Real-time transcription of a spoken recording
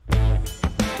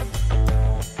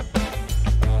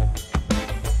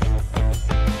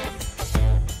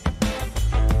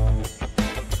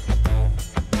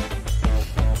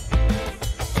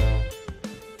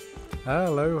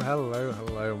Hello,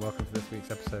 and welcome to this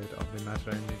week's episode of the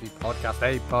Imaginary Movie Podcast,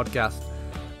 a podcast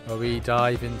where we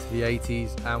dive into the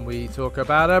 80s and we talk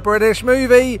about a British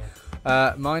movie.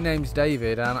 My name's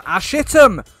David, and I shit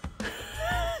 'em!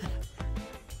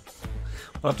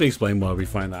 I'll have to explain why we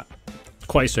find that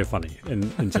quite so funny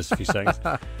in just a few seconds.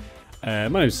 My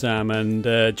name's Sam, and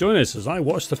join us as I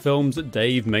watch the films that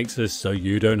Dave makes us so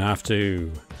you don't have to.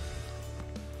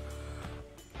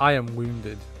 I am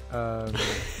wounded.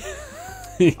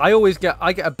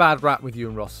 I get a bad rap with you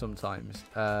and Ross sometimes.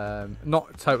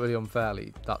 Not totally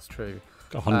unfairly, that's true.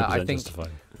 100% I think justified.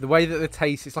 the way that the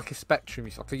taste, it's like a spectrum.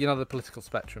 It's like the political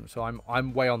spectrum. So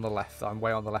I'm way on the left. I'm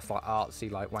way on the left, like artsy,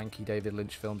 like wanky David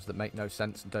Lynch films that make no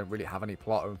sense and don't really have any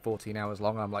plot and 14 hours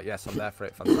long. I'm like, yes, I'm there for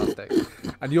it. Fantastic.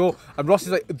 and Ross is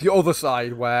like the other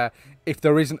side, where if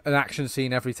there isn't an action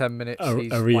scene every 10 minutes,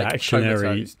 he's a reactionary. Like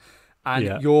comatose.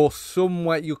 And you're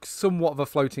somewhat of a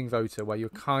floating voter where you're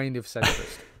kind of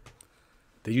centrist.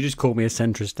 Did you just call me a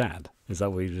centrist dad? Is that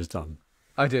what you just done?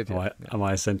 I did. Yeah. Am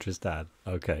I a centrist dad?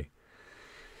 Okay.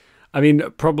 I mean,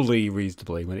 probably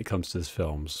reasonably when it comes to his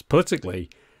films. Politically,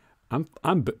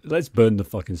 let's burn the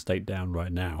fucking state down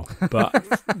right now. But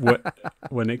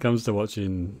when it comes to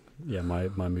watching, my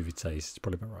movie taste, it's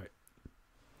probably about right.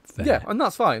 Fair. Yeah, and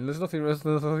that's fine. There's nothing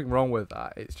wrong with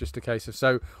that. It's just a case of,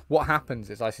 so what happens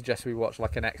is I suggest we watch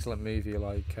like an excellent movie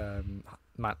like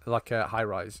High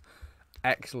Rise,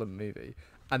 excellent movie,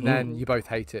 and then you both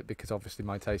hate it because obviously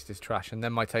my taste is trash, and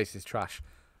then my taste is trash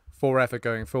forever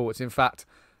going forwards. In fact,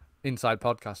 inside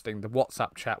podcasting, the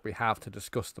WhatsApp chat we have to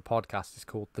discuss the podcast is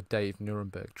called the Dave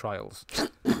Nuremberg Trials,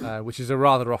 which is a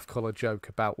rather off-colour joke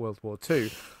about World War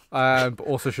II. But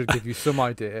also should give you some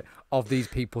idea of these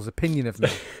people's opinion of me.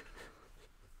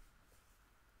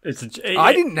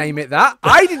 I didn't name it that.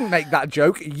 I didn't make that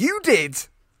joke. You did.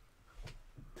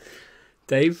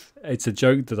 Dave, it's a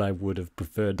joke that I would have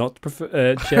preferred not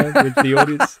to share with the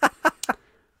audience.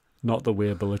 Not that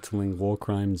we're belittling war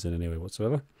crimes in any way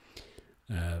whatsoever.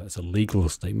 That's a legal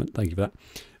statement. Thank you for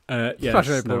that.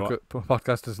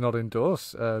 Podcast does not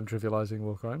endorse trivializing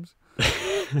war crimes.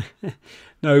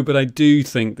 No, but I do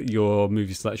think that your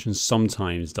movie selection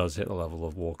sometimes does hit the level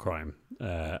of war crime,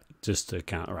 just to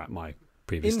counteract my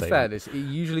previous statement. In fairness, it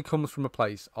usually comes from a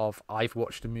place of I've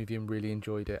watched a movie and really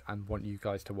enjoyed it and want you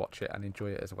guys to watch it and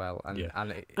enjoy it as well, and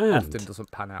it often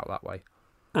doesn't pan out that way.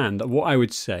 And what I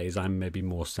would say is I'm maybe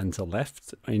more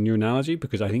centre-left in your analogy,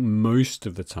 because I think most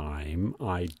of the time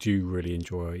I do really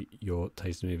enjoy your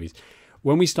taste in movies.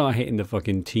 When we start hitting the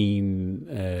fucking teen...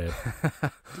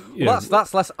 that's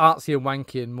less artsy and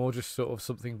wanky and more just sort of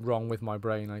something wrong with my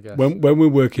brain, I guess. When we're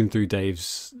working through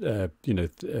Dave's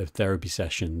therapy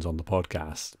sessions on the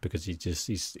podcast, because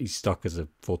he's stuck as a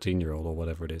 14-year-old or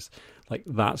whatever it is, like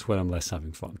that's when I'm less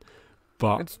having fun.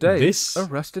 But it's Dave's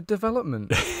Arrested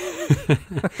Development.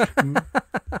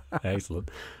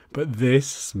 Excellent. But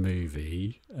this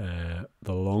movie,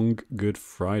 The Long Good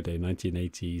Friday,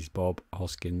 1980s Bob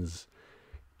Hoskins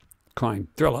crime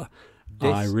thriller,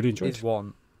 I really enjoyed. This is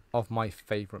one of my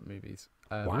favourite movies.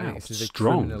 Wow, this is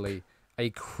strong. A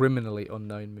criminally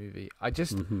unknown movie.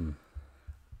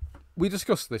 We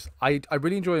discussed this. I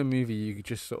really enjoy a movie you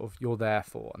just sort of, you're there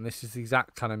for, and this is the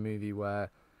exact kind of movie where,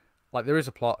 like, there is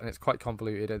a plot and it's quite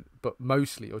convoluted, but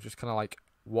mostly you're just kind of like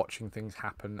watching things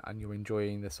happen and you're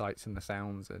enjoying the sights and the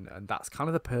sounds, and that's kind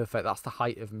of that's the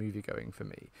height of movie going for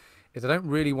me. Is I don't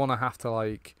really want to have to,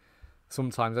 like,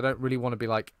 sometimes I don't really want to be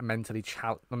like mentally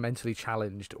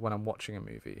challenged when I'm watching a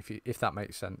movie, if that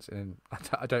makes sense. And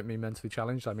I don't mean mentally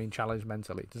challenged, I mean challenged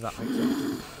mentally. Does that make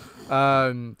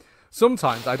sense?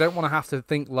 Sometimes I don't want to have to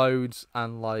think loads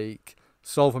and like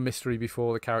solve a mystery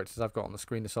before the characters I've got on the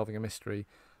screen are solving a mystery.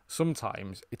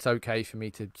 Sometimes it's okay for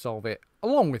me to solve it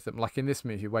along with them, like in this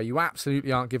movie where you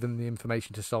absolutely aren't given the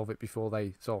information to solve it before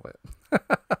they solve it.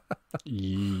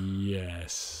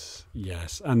 Yes,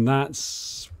 and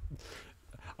that's...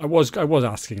 I was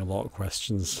asking a lot of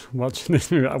questions watching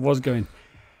this movie. I was going...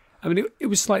 I mean, it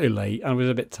was slightly late, and I was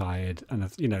a bit tired, and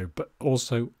but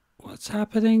also, what's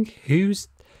happening?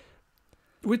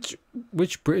 Which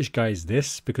British guy is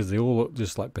this? Because they all look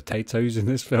just like potatoes in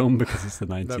this film, because it's the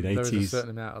 1980s. There is a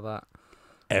certain amount of that.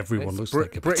 Everyone looks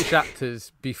like a British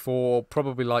actors before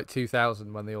probably like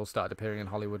 2000, when they all started appearing in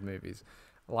Hollywood movies.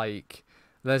 Like,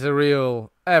 there's a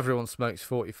real... Everyone smokes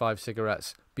 45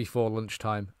 cigarettes before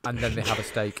lunchtime, and then they have a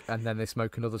steak, and then they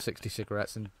smoke another 60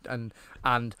 cigarettes and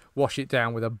wash it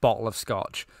down with a bottle of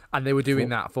scotch. And they were doing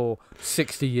that for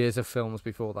 60 years of films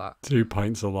before that. 2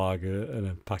 pints of lager and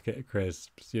a packet of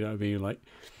crisps. You know what I mean? Like,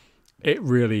 it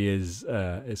really is.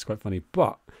 It's quite funny.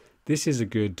 But this is a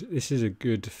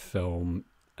good film.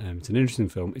 It's an interesting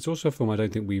film. It's also a film I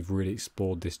don't think we've really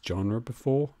explored this genre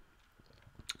before.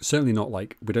 Certainly not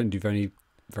like we don't do very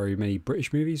many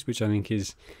British movies, which I think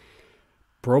is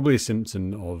probably a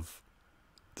symptom of,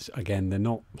 again, they're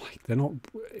not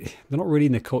really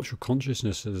in the cultural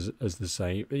consciousness as the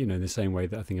same, in the same way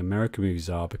that I think American movies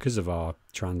are, because of our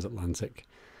transatlantic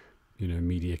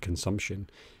media consumption.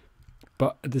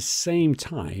 But at the same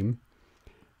time,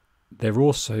 they're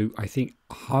also, I think,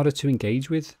 harder to engage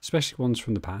with, especially ones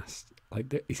from the past.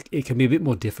 Like it can be a bit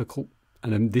more difficult.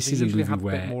 And this is a movie have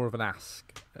where a bit more of an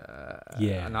ask.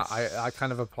 Yeah, and I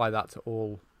kind of apply that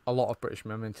to a lot of British.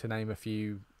 I mean, to name a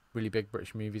few really big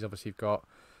British movies, obviously you've got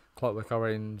Clockwork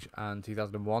Orange and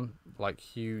 2001, like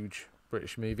huge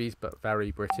British movies, but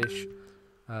very British,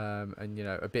 and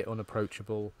a bit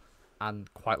unapproachable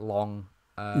and quite long.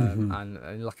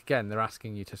 And like, again, they're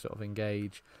asking you to sort of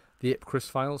engage. The Ipcress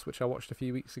Files, which I watched a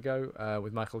few weeks ago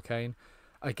with Michael Caine,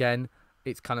 again,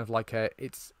 it's kind of like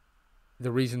it's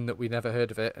the reason that we never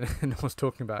heard of it and no one's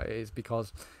talking about it is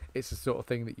because it's the sort of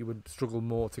thing that you would struggle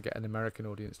more to get an American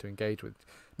audience to engage with.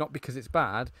 Not because it's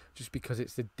bad, just because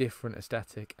it's a different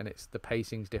aesthetic and the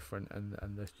pacing's different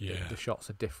and the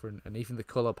shots are different, and even the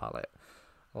colour palette.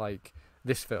 Like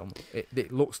this film,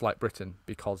 it looks like Britain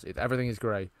because everything is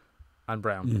grey and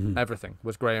brown. Everything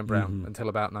was grey and brown until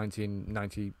about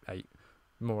 1998,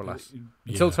 more or less.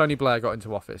 Until Tony Blair got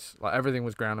into office, like everything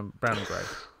was brown and grey.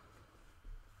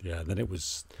 Yeah, then it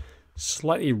was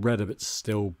slightly redder, but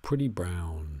still pretty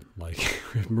brown, like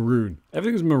maroon.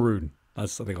 Everything was maroon.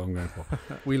 That's the thing I'm going for.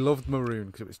 We loved maroon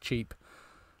because it was cheap.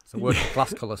 It's a working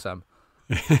class colour, Sam.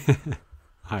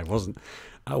 I wasn't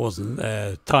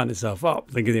tying itself up,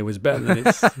 thinking it was better than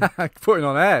it's putting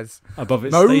on airs above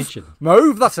its station.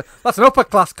 Mauve, that's an upper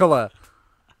class colour.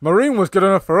 Maroon was good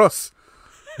enough for us.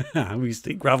 We used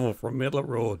to eat gravel from Midler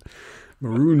Road,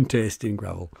 maroon tasting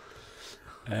gravel.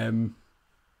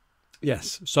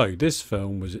 Yes, so this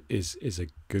film is a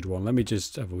good one. Let me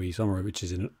just have a wee summary, which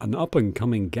is an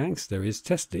up-and-coming gangster is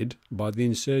tested by the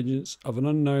insurgents of an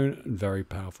unknown and very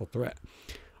powerful threat.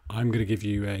 I'm going to give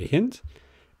you a hint.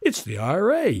 It's the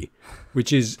IRA,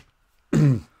 which is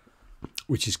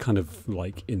kind of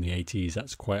like in the 80s.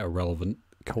 That's quite a relevant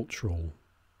cultural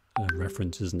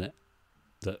reference, isn't it?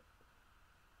 That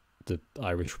the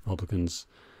Irish Republicans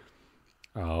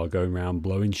are going around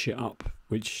blowing shit up,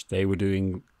 which they were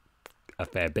doing a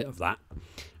fair bit of that,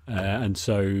 and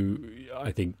so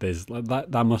I think there's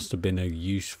that must have been a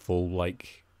useful,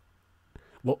 like,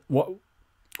 what I'm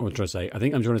trying to say. I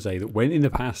think I'm trying to say that when in the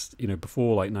past,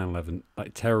 before like 9/11,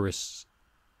 like terrorists,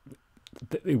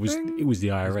 it was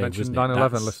the IRA. Mentioned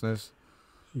 9/11, listeners.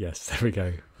 Yes, there we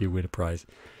go. You win a prize.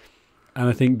 And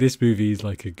I think this movie is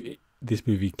this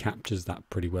movie captures that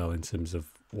pretty well in terms of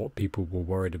what people were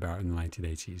worried about in the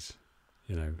 1980s,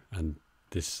 and.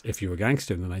 If you were a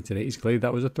gangster in the 1980s, clearly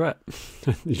that was a threat.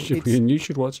 You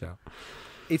should watch out.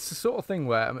 It's the sort of thing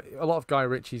where a lot of Guy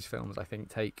Ritchie's films, I think,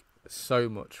 take so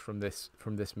much from this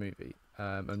movie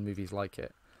and movies like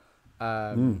it,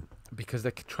 because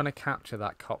they're trying to capture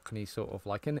that Cockney sort of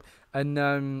like, and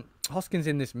Hoskins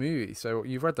in this movie. So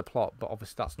you've read the plot, but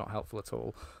obviously that's not helpful at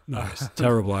all. No, it's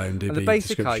terrible IMDb. And the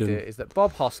basic idea is that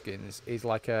Bob Hoskins is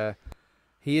like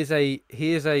he is a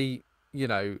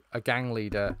gang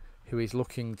leader who is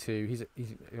looking to, he's a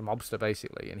mobster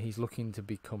basically, and he's looking to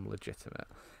become legitimate.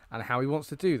 And how he wants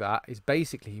to do that is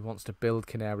basically he wants to build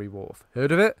Canary Wharf.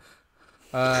 Heard of it?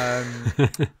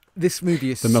 This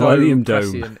movie is so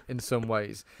prescient in some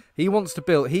ways. He wants to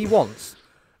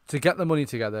get the money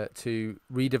together to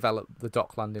redevelop the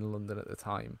Dockland in London at the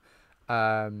time.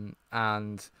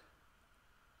 And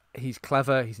he's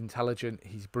clever, he's intelligent,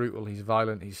 he's brutal, he's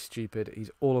violent, he's stupid,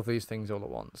 he's all of these things all at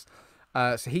once.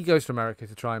 So he goes to America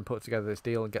to try and put together this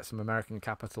deal and get some American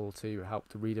capital to help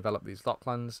to redevelop these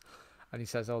docklands. And he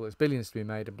says, there's billions to be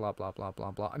made and blah, blah, blah,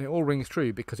 blah, blah. And it all rings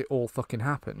true because it all fucking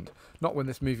happened. Not when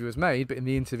this movie was made, but in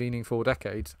the intervening 4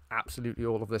 decades, absolutely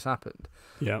all of this happened.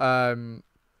 Yeah.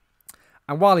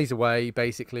 And while he's away,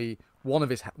 basically, one of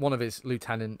his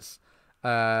lieutenants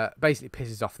basically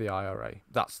pisses off the IRA.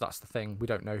 That's the thing. We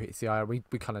don't know it's the IRA. We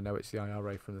kind of know it's the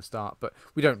IRA from the start, but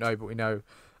we don't know, but we know.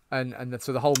 And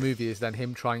so the whole movie is then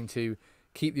him trying to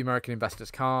keep the American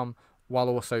investors calm while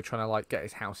also trying to like get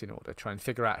his house in order, try and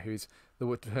figure out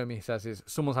the term he says is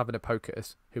someone's having a poke at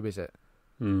us. Who is it?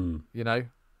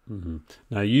 Mm-hmm.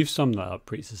 Now you've summed that up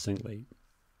pretty succinctly.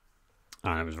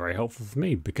 And it was very helpful for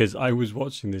me because I was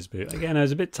watching this bit again. I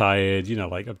was a bit tired,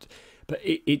 but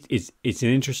it's an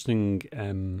interesting.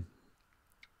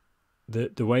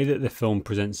 The way that the film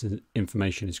presents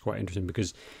information is quite interesting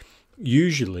because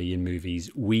usually in movies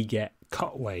we get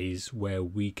cutaways where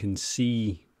we can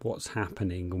see what's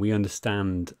happening, and we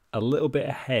understand a little bit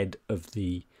ahead of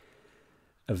the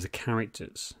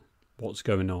characters what's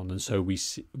going on, and so we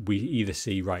either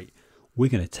see, right, we're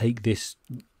going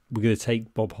to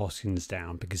take Bob Hoskins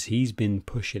down because he's been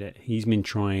pushing it, he's been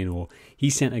trying, or he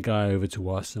sent a guy over to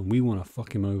us and we want to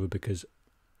fuck him over because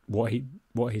what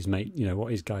his mate,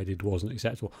 what his guy did wasn't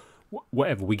acceptable.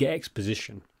 Whatever, we get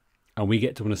exposition and we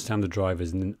get to understand the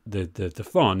drivers, and the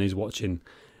fun is watching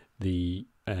the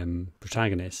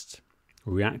protagonist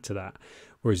react to that.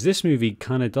 Whereas this movie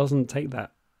kind of doesn't take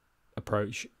that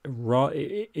approach.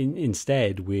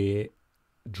 Instead, we're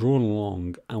drawn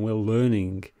along and we're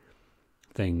learning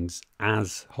things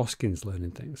as Hoskins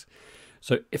learning things.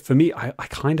 So for me, I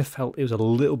kind of felt it was a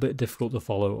little bit difficult to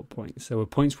follow at points. There were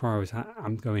points where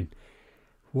I'm going,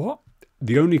 what?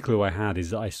 The only clue I had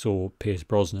is that I saw Pierce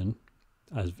Brosnan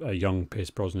as a young Pierce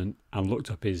Brosnan and looked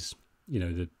up his,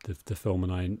 the film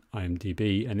on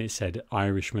IMDb, and it said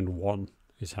Irishman 1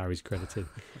 is how he's credited.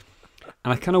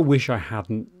 And I kind of wish I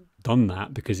hadn't done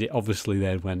that, because it obviously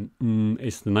then went,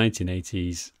 it's the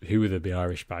 1980s. Who were the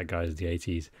Irish bad guys of the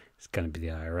 80s? It's going to be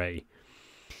the IRA.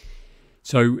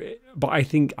 So, but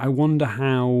I wonder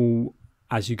how,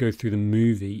 as you go through the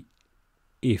movie,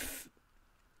 if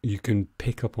you can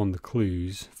pick up on the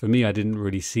clues. For me, I didn't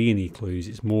really see any clues.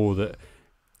 It's more that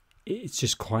it's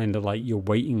just kind of like you're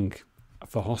waiting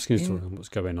for Hoskins to learn what's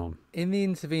going on. In the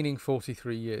intervening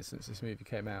 43 years since this movie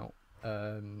came out,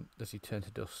 as he turned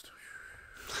to dust,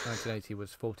 1980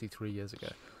 was 43 years ago.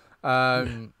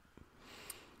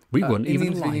 We weren't in even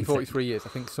the intervening alive 43 years, I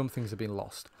think some things have been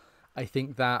lost. I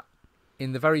think that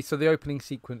the opening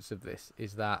sequence of this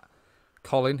is that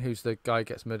Colin, who's the guy who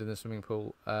gets murdered in the swimming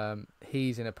pool,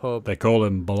 he's in a pub. They call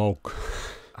him Bloke.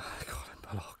 They call him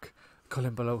Bloke.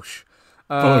 Colin Baloche.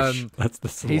 That's the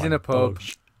slang. He's in a pub.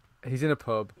 Baloche. He's in a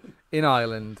pub in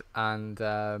Ireland, and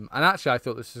actually I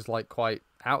thought this was like quite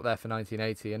out there for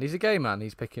 1980. And he's a gay man.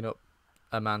 He's picking up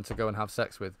a man to go and have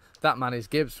sex with. That man is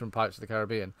Gibbs from Pirates of the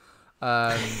Caribbean.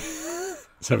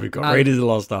 So we've got Raiders of the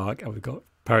Lost Ark and we've got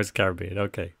Pirates of the Caribbean.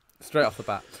 Okay. Straight off the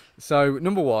bat. So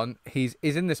number one, he's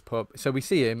in this pub. So we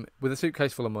see him with a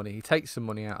suitcase full of money. He takes some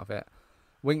money out of it,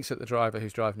 winks at the driver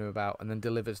who's driving him about, and then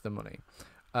delivers the money.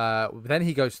 Then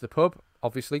he goes to the pub,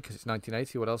 obviously, because it's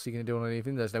 1980. What else are you going to do on an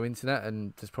evening? There's no internet,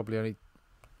 and there's probably only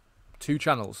 2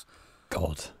 channels.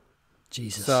 God.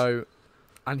 Jesus. So,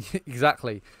 and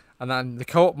exactly. And then the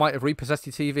co-op might have repossessed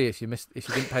your TV if you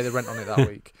didn't pay the rent on it that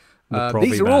week.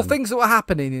 These are all things that were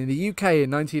happening in the UK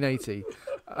in 1980.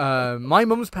 My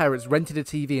mum's parents rented a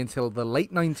TV until the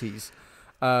late 90s.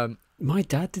 My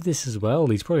dad did this as well.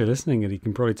 He's probably listening and he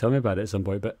can probably tell me about it at some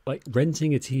point. But like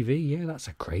renting a TV, yeah, that's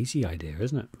a crazy idea,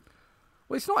 isn't it?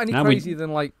 Well, it's not any crazier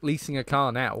than like leasing a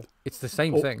car now. It's the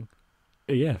same thing.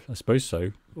 Yeah, I suppose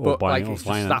so. Or but buying like, it on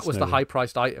finance, that was maybe. the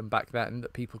high-priced item back then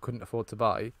that people couldn't afford to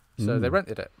buy, so they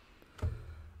rented it.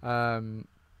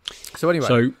 So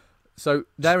anyway, so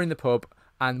they're in the pub,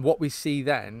 and what we see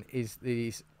then is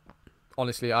these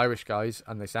honestly Irish guys,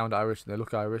 and they sound Irish and they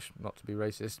look Irish, not to be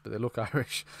racist, but they look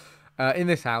Irish, in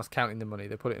this house counting the money.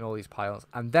 They put it in all these piles,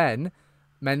 and then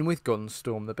men with guns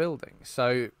storm the building.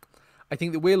 So I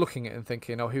think that we're looking at it and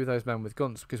thinking, oh, who are those men with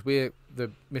guns? Because we're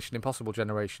the Mission Impossible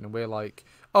generation, and we're like,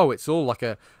 oh, it's all like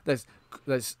there's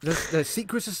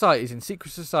secret societies and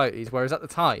secret societies. Whereas at the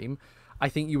time, I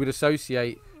think you would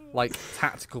associate like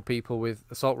tactical people with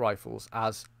assault rifles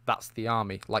as that's the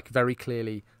army, like very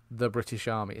clearly the British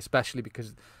Army, especially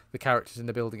because the characters in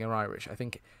the building are Irish. I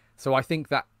think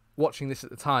that watching this at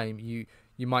the time, you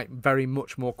might very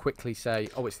much more quickly say,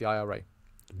 oh, it's the IRA.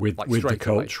 With the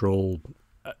cultural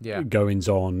goings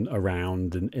on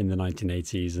around in the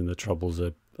 1980s, and the troubles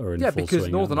are in full swing. Because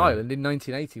Northern Ireland in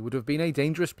 1980 would have been a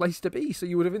dangerous place to be. So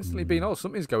you would have instantly been, oh,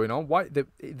 something's going on. Why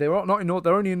they're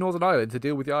only in Northern Ireland to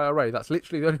deal with the IRA. That's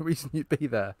literally the only reason you'd be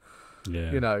there.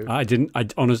 Yeah, you know.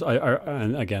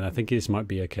 And again, I think this might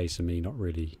be a case of me not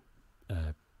really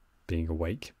being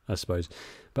awake, I suppose,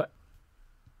 but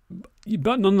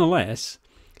nonetheless.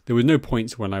 There was no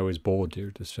points when I was bored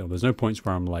during this film. There's no points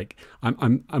where I'm like,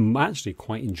 I'm actually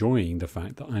quite enjoying the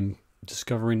fact that I'm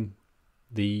discovering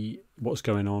what's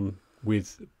going on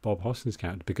with Bob Hoskins'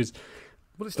 character, because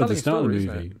at the start of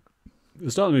the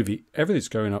movie, everything's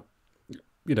going up.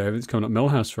 Everything's coming up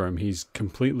Millhouse for him. He's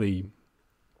got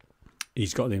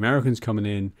the Americans coming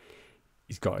in.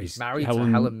 He's got his married to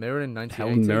Helen Mirren in 1980.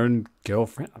 Helen Mirren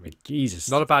girlfriend. I mean, Jesus,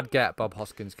 not a bad get, Bob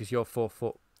Hoskins, because you're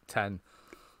 4'10".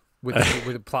 With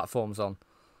the platforms on.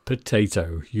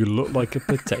 Potato. You look like a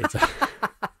potato.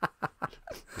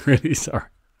 Really sorry.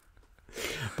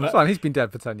 But it's fine, he's been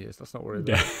dead for 10 years. Let's not worry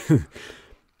about it.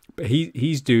 But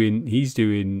he's doing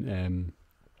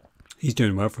He's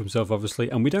doing well for himself, obviously,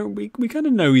 and we kind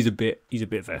of know he's a bit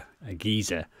of a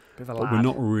geezer, Bit of a but lad. we're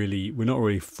not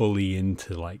really fully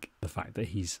into like the fact that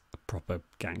he's a proper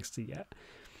gangster yet.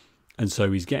 And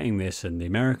so he's getting this, and the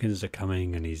Americans are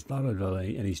coming, and he's blah blah blah,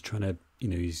 and he's trying to,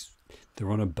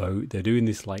 they're on a boat, they're doing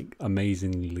this like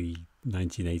amazingly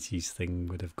 1980s thing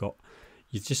where they've got,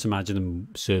 you just imagine them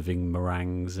serving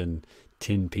meringues and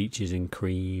tin peaches and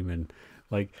cream and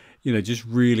like, just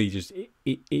really just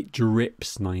it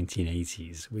drips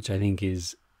 1980s, which I think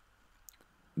is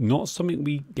not something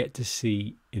we get to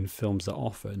see in films that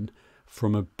often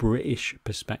from a British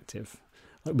perspective.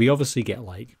 Like we obviously get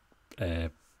like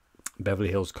Beverly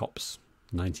Hills Cops,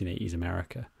 1980s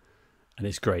America, and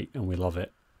it's great and we love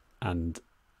it and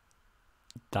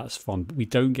that's fun, but we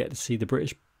don't get to see the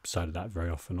British side of that very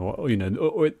often, or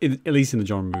at least in the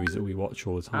genre movies that we watch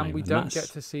all the time. And we don't get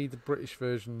to see the British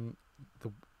version,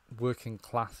 the working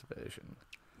class version.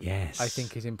 Yes, I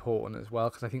think is important as well,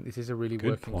 because I think this is a really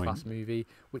Good working point. class movie,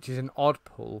 which is an odd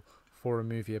pull for a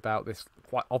movie about this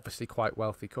quite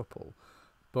wealthy couple,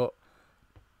 but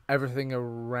everything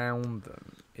around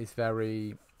them is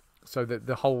very. So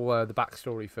the whole the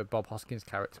backstory for Bob Hoskins'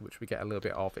 character, which we get a little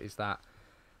bit of, is that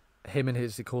him and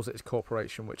he calls it his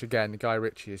corporation, which again, Guy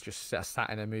Ritchie is just sat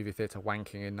in a movie theatre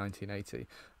wanking in 1980,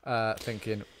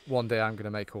 thinking one day I'm going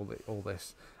to make all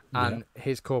this, and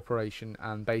his corporation,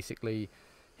 and basically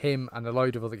him and a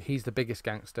load of other. He's the biggest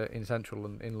gangster in central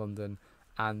in London,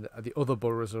 and the other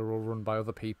boroughs are all run by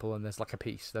other people. And there's like a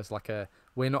peace. There's like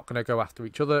we're not going to go after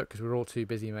each other because we're all too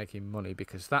busy making money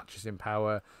because Thatcher's in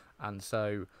power, and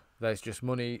so there's just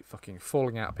money fucking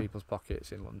falling out of people's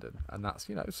pockets in London, and that's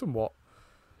somewhat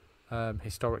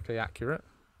historically accurate.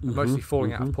 Mostly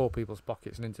falling out of poor people's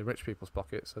pockets and into rich people's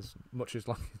pockets, as much as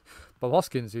like Bob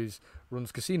Hoskins, who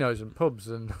runs casinos and pubs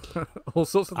and all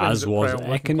sorts of things. As was prey on working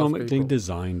class economically people.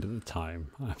 designed at the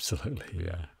time. Absolutely,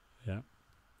 yeah.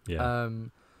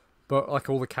 But like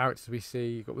all the characters we see,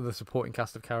 you've got the supporting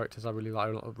cast of characters. I really like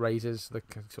a lot of Razors, the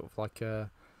sort of like the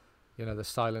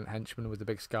silent henchman with the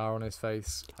big scar on his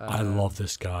face. I love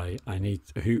this guy. I need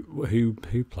who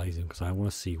plays him because I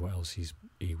want to see what else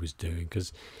he was doing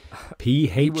because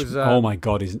PH. Oh my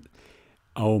god, his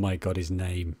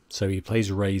name. So he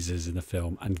plays Razors in the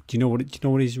film, and do you know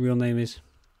what his real name is?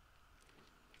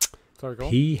 Sorry, go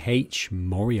on. PH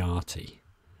Moriarty.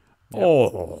 Yep.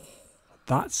 Oh,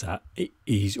 that's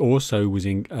he's also was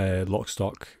in Lock,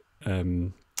 Stock,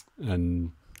 and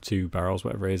Two Barrels,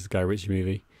 whatever it is, the Guy Ritchie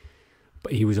movie.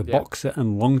 But he was a boxer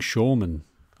and longshoreman.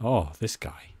 Oh, this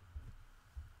guy.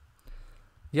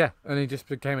 Yeah, and he just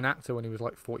became an actor when he was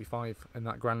like 45 in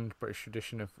that grand British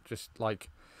tradition of just like,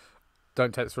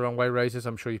 don't take this the wrong way, Razors.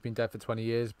 I'm sure you've been dead for 20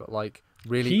 years, but like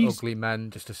really ugly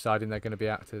men just deciding they're going to be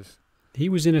actors. He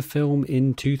was in a film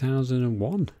in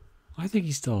 2001. I think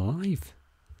he's still alive.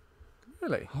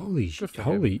 Really? Holy shit. He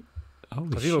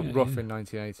Shit, looked rough in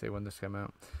 1980 when this came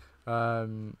out.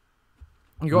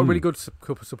 You got a really good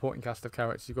supporting cast of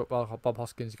characters. You've got Bob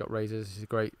Hoskins, you've got Razors. He's a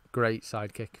great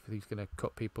sidekick. He's going to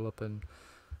cut people up and,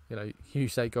 you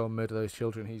say go and murder those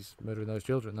children. He's murdering those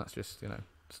children. That's just,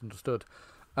 it's understood.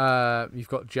 You've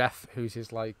got Jeff, who's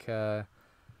his like,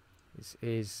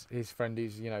 his friend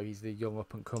who's, he's the young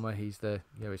up and comer. He's the,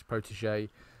 his protege.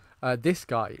 This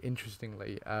guy,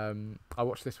 interestingly, I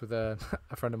watched this with a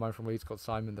friend of mine from Leeds called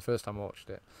Simon the first time I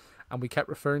watched it, and we kept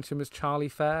referring to him as Charlie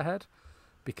Fairhead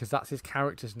because that's his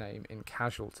character's name in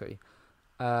Casualty.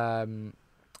 And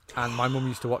my mum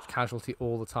used to watch Casualty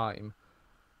all the time.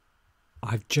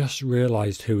 I've just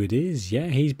realised who it is. Yeah,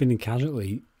 he's been in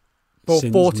Casualty for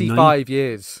 45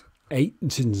 years.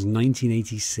 Since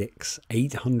 1986.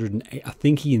 808. I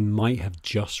think he might have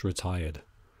just retired.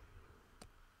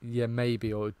 Yeah,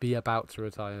 maybe, or be about to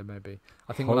retire, maybe.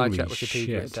 I think when I checked Wikipedia,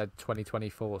 shit. it said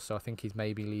 2024, so I think he's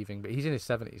maybe leaving, but he's in his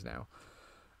 70s now.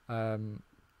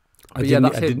 I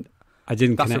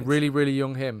didn't That's connect. a really, really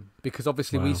young him, because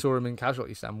obviously we Wow. saw him in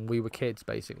Casualty, Sam, when we were kids,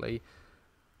 basically.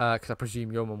 Because I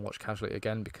presume your mum watched Casualty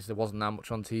again, because there wasn't that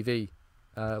much on TV.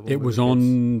 It was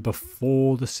on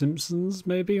before The Simpsons,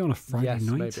 maybe, on a Friday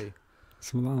night? Maybe.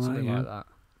 Something like that.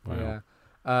 Wow. Yeah.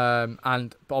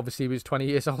 But obviously he was 20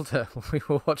 years older when we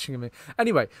were watching him.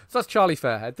 Anyway, so that's Charlie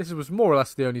Fairhead. This was more or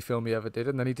less the only film he ever did,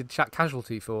 and then he did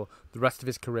Casualty for the rest of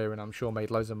his career, and I'm sure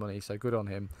made loads of money. So good on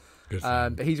him. Good for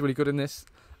him. But he's really good in this.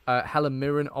 Helen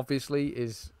Mirren obviously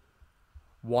is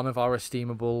one of our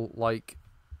estimable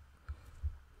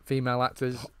female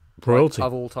actors Royalty.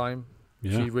 of all time.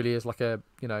 Yeah. She really is like a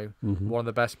one of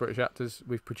the best British actors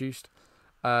we've produced.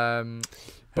 Her and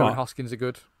Hoskins are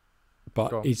good.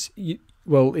 But she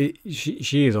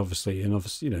is obviously, and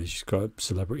obviously, she's got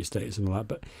celebrity status and all that.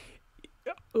 But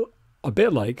a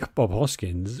bit like Bob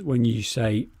Hoskins when you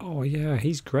say, "Oh yeah,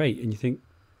 he's great," and you think,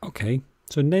 "Okay,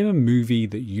 so name a movie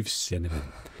that you've seen of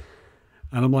him."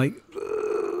 And I'm like,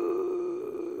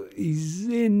 he's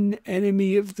in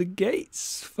Enemy of the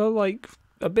Gates for like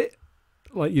a bit,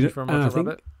 like you know. From And Roger I think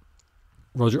Rabbit.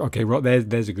 Roger, okay, right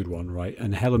there's a good one, right?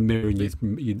 And Helen Mirren,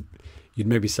 you'd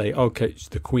maybe say, okay, it's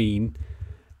the Queen,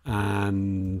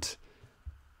 and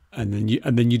then you're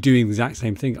doing the exact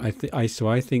same thing. I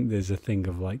think there's a thing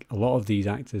of like a lot of these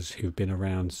actors who've been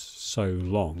around so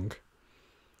long,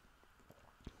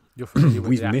 You're familiar with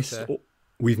we've the missed actor.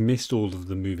 we've missed all of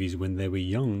the movies when they were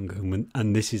young,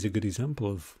 and this is a good example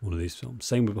of one of these films.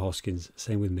 Same with Hoskins,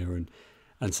 same with Mirren,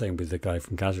 and same with the guy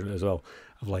from Casualty as well.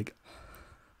 Of like,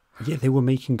 yeah, they were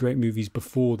making great movies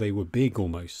before they were big,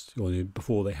 almost, or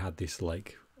before they had this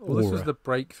like Well, this was aura. the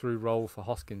breakthrough role for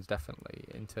Hoskins, definitely,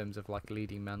 in terms of like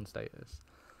leading man status.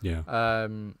 Yeah,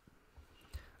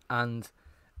 And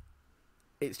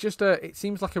it's just it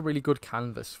seems like a really good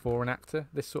canvas for an actor,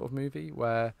 this sort of movie,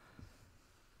 where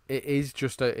it is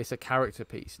just it's a character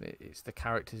piece, and it's the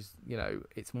characters,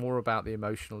 it's more about the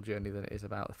emotional journey than it is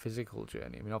about the physical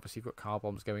journey. I mean, obviously you've got car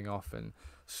bombs going off, and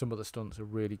some of the stunts are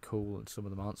really cool and some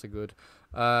of them aren't so good,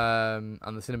 and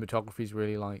the cinematography is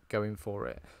really like going for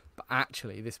it. But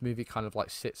actually this movie kind of like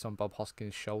sits on Bob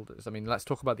Hoskins' shoulders. I mean, let's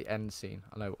talk about the end scene.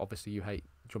 I know obviously you hate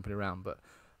jumping around, but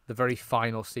the very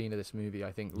final scene of this movie,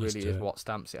 I think, Let's really do is it. what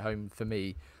stamps it home for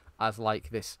me as like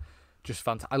this just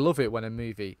fantastic. I love it when a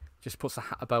movie just puts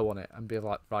a bow on it and be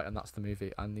like, right, and that's the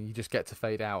movie, and then you just get to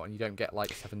fade out, and you don't get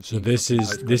like 17. So this fucking is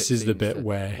post-credit the scenes bit to,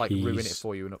 where like ruin it he's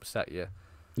for you and upset you.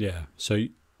 yeah. So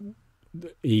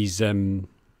he's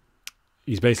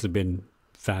basically been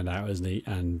found out, hasn't he?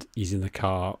 And he's in the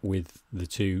car with the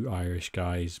two Irish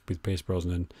guys, with Pierce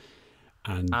Brosnan,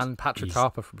 And Patrick he's-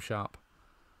 Harper from Sharp.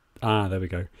 there we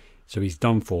go. So he's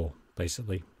done for.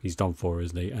 Basically, he's done for,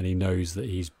 isn't he? And he knows that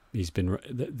he's been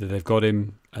that they've got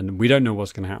him, and we don't know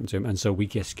what's going to happen to him. And so we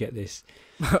just get this,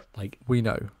 like, We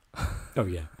know. oh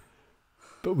yeah,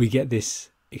 but we get this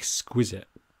exquisite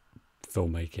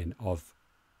filmmaking of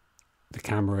the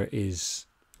camera is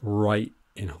right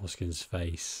in Hoskins'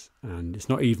 face, and it's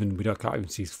not even can't even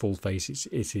see his full face.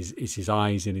 It's his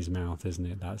eyes in his mouth, isn't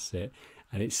it? That's it,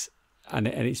 and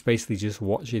it's basically just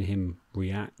watching him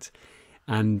react,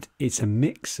 and it's a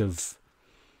mix of.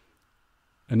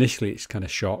 Initially, it's kind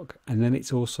of shock, and then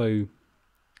it's also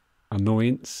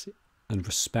annoyance and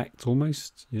respect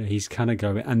almost. He's kind of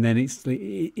going, and then it's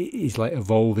like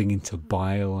evolving into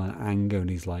bile and anger, and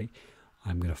he's like,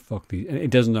 I'm going to fuck these. And it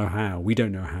doesn't know how. We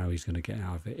don't know how he's going to get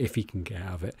out of it, if he can get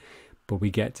out of it. But we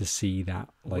get to see that,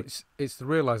 like, it's the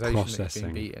realization that he's processing.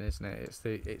 been beaten, isn't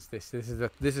it?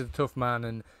 This is a tough man,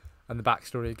 and the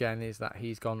backstory again is that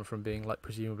he's gone from being like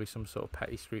presumably some sort of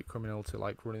petty street criminal to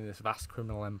like running this vast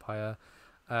criminal empire.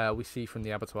 We see from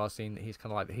the abattoir scene that he's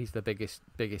kind of like he's the biggest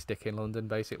dick in London,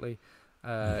 basically.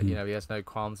 He has no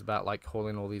qualms about like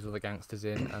hauling all these other gangsters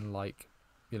in and like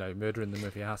murdering them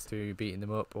if he has to, beating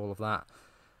them up, all of that.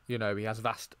 He has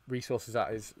vast resources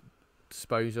at his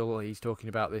disposal. He's talking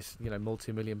about this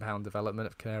multi-million-pound development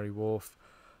of Canary Wharf,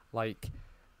 like,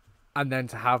 and then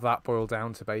to have that boil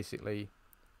down to basically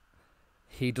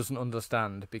he doesn't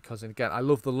understand, because, and again, I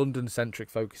love the London-centric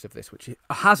focus of this, which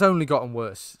has only gotten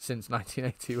worse since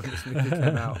 1980 when this movie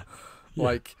came out. Yeah.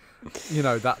 Like,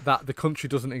 that the country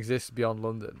doesn't exist beyond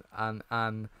London,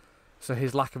 and so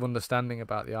his lack of understanding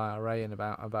about the IRA and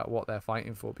about what they're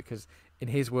fighting for, because in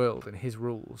his world and his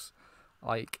rules,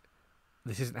 like,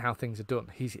 this isn't how things are done.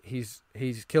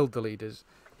 He's killed the leaders.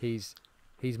 He's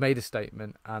made a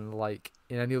statement, and like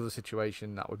in any other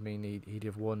situation, that would mean he'd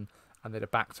have won, and they'd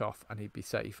have backed off, and he'd be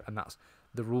safe, and that's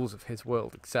the rules of his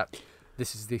world. Except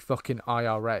this is the fucking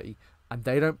IRA, and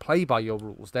they don't play by your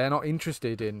rules. They're not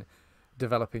interested in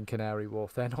developing Canary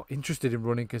Wharf. They're not interested in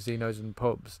running casinos and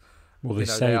pubs. well, they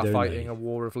say They are don't fighting they? a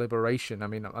war of liberation. I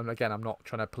mean, again, I'm not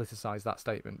trying to politicize that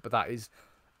statement, but that is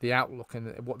the outlook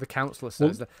and what the councillor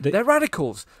says. Well, They're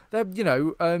radicals. They're I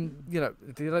don't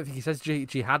think he says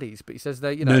jihadis, but he says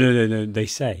they're No. They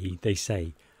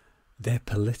say they're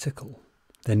political.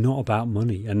 They're not about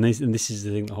money, and this is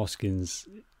the thing that Hoskins.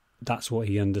 That's what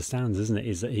he understands, isn't it?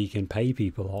 Is that he can pay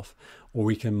people off, or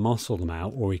he can muscle them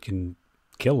out, or he can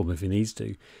kill them if he needs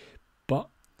to. But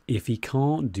if he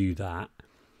can't do that,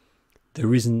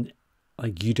 there isn't,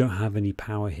 like, you don't have any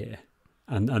power here.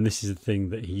 And this is the thing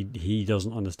that he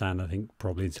doesn't understand, I think,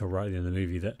 probably until right at the end of the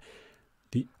movie, that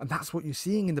and that's what you're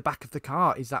seeing in the back of the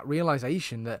car, is that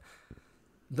realization that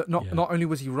not only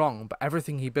was he wrong, but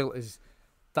everything he built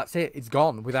that's it, it's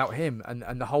gone without him,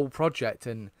 and the whole project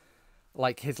and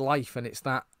like his life, and it's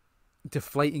that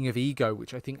deflating of ego,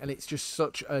 which I think, and it's just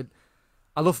such a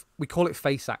we call it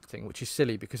face acting, which is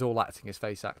silly because all acting is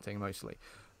face acting mostly.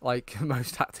 Like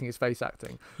most acting is face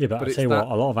acting. Yeah, but I it's tell you what,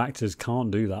 a lot of actors can't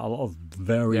do that. A lot of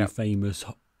very Yeah. famous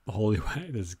Hollywood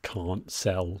actors can't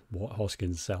sell what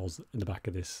Hoskins sells in the back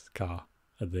of this car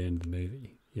at the end of the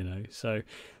movie. You know, so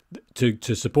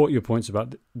to support your points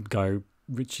about Guy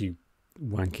Ritchie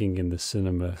wanking in the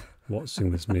cinema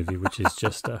watching this movie, which is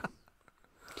just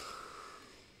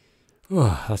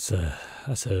that's a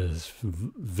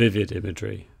vivid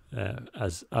imagery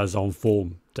as on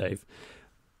form, Dave.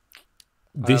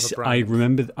 This I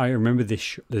remember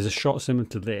this. There's a shot similar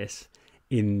to this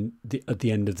at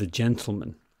the end of The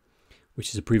Gentleman, which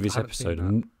is a previous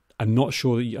episode. I'm not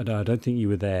sure that I don't think you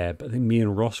were there, but I think me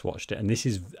and Ross watched it, and this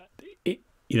is it.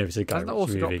 You know, it's a Guy Hasn't that Ritchie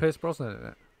also got movie. Pierce Brosnan in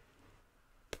it?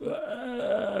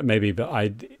 Maybe,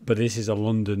 but this is a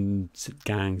London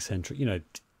gang centric. You know,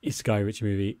 it's a Guy Ritchie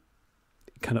movie.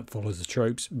 It kind of follows the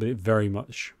tropes, but it very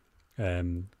much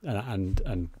and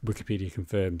Wikipedia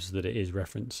confirms that it is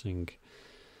referencing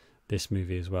this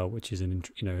movie as well, which is a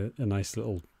nice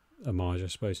little homage, I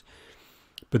suppose.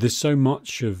 But there's so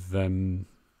much of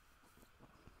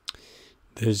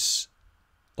there's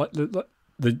like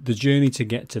the journey to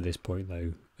get to this point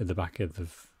though at the back of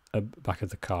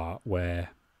the car where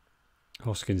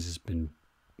Hoskins has been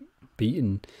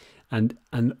beaten, and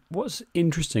what's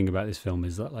interesting about this film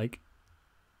is that like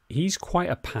he's quite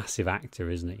a passive actor,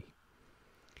 isn't he?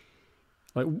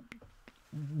 Like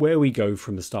where we go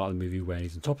from the start of the movie, where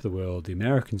he's on top of the world, the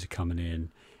Americans are coming in,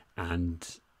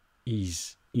 and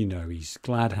he's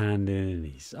glad handing, and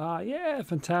he's yeah,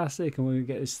 fantastic, and we're gonna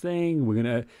get this thing,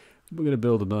 we're gonna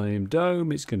build a Millennium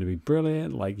Dome, it's gonna be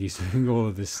brilliant. Like he's doing all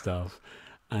of this stuff,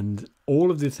 and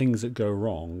all of the things that go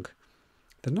wrong,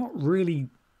 they're not really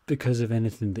because of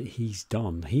anything that he's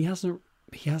done. He hasn't.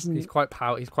 He's quite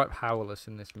powerless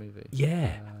in this movie.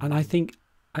 Yeah, and I think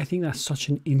that's such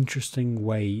an interesting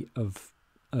way of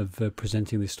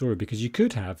presenting this story, because you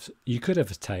could have a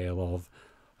tale of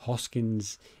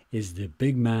Hoskins is the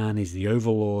big man, he's the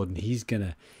overlord, and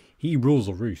he rules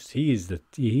the roost. He's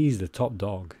the top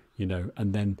dog, you know.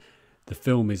 And then the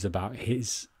film is about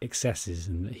his excesses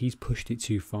and that he's pushed it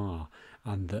too far,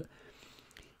 and that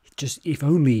just if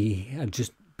only he had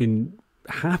just been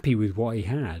happy with what he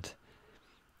had.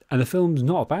 And the film's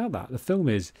not about that. The film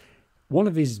is one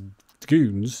of his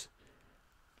goons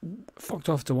fucked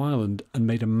off to Ireland and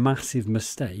made a massive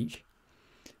mistake,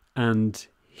 and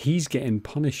he's getting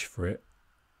punished for it.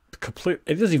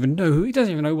 He doesn't even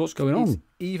know what's going on.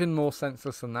 Even more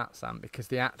senseless than that, Sam, because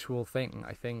the actual thing,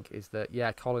 I think, is that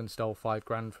Colin stole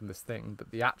 $5,000 from this thing,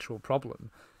 but the actual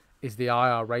problem is the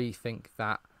IRA think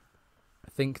that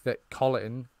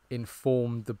Colin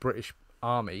informed the British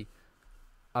Army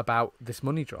about this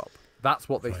money drop. That's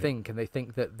what they think, and they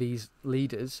think that these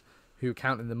leaders who are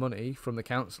counting the money from the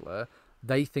councillor,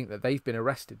 they think that they've been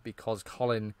arrested because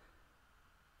Colin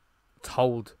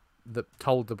told the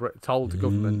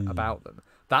government about them.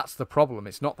 That's the problem.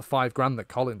 It's not the $5,000 that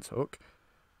Colin took.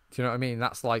 Do you know what I mean?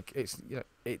 That's like it's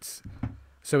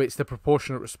the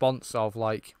proportionate response of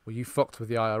like, well, you fucked with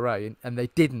the IRA, and they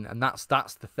didn't, and that's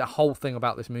the whole thing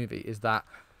about this movie is that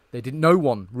they didn't. No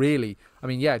one really. I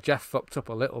mean, yeah, Jeff fucked up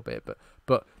a little bit,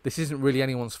 but this isn't really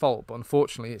anyone's fault. But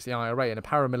unfortunately, it's the IRA and a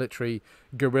paramilitary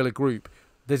guerrilla group.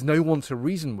 There's no one to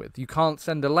reason with. You can't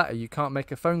send a letter. You can't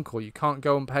make a phone call. You can't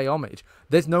go and pay homage.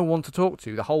 There's no one to talk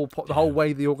to. The whole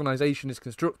way the organisation is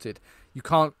constructed, you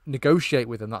can't negotiate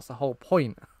with them. That's the whole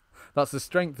point. That's the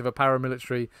strength of a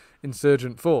paramilitary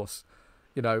insurgent force.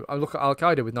 You know, I look at Al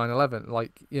Qaeda with 9/11,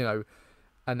 like, you know,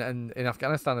 and in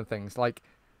Afghanistan and things like.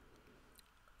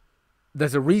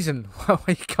 There's a reason why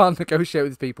you can't negotiate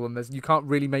with people, and you can't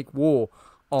really make war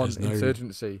on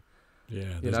insurgency.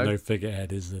 Yeah, there's no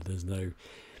figurehead, is there? There's no,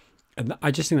 and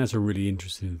I just think that's a really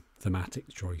interesting thematic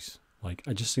choice. Like,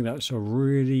 I just think that's a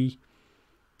really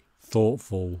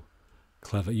thoughtful,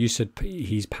 clever. You said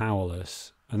he's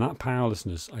powerless, and that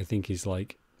powerlessness, I think, is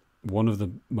like one of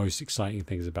the most exciting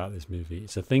things about this movie.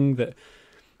 It's a thing that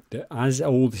as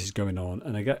all this is going on,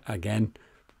 and again,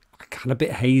 kind of a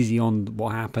bit hazy on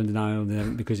what happened in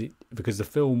Ireland because the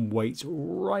film waits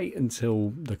right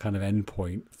until the kind of end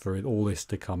point for all this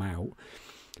to come out,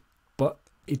 but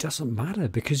it doesn't matter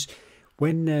because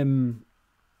when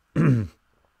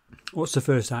what's the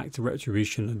first act of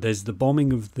Retribution? There's the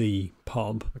bombing of the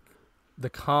pub, the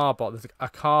car bomb. There's a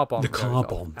car bomb. The car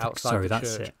bomb outside the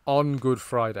church on Good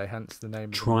Friday, hence the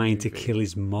name. Trying to kill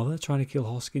his mother, trying to kill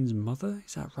Hoskins' mother.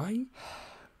 Is that right?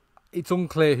 It's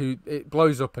unclear who. It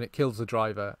blows up and it kills the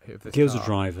driver of this kills car. the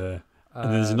driver,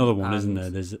 And there's another one, isn't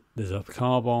and there? There's a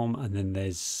car bomb, and then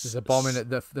there's a bomb in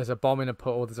there's a bomb in a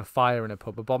pub, or there's a fire in a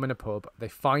pub. A bomb in a pub. They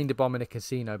find a bomb in a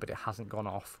casino, but it hasn't gone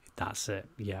off. That's it.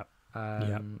 Yeah.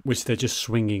 Um, Which they're just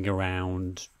swinging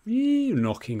around,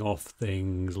 knocking off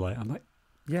things. Like I'm like,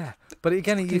 Yeah, but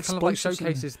again, he kind of like explosives in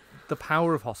showcases the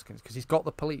power of Hoskins because he's got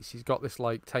the police, he's got this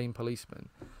like tame policeman,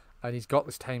 and he's got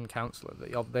this tame counsellor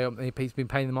that he's been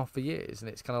paying them off for years, and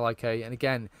it's kind of like and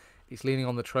again, it's leaning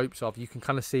on the tropes of you can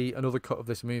kind of see another cut of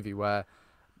this movie where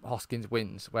Hoskins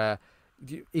wins, where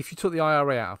if you took the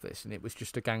IRA out of this and it was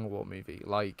just a gang war movie,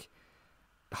 like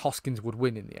Hoskins would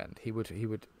win in the end. He would,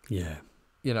 yeah.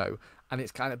 you know, and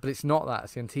it's kind of, but it's not that.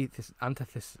 It's the Antithesis.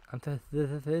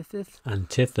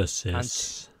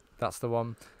 That's the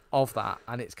one of that,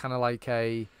 and it's kind of like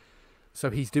so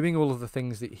he's doing all of the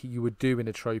things that you would do in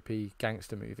a tropey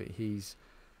gangster movie. He's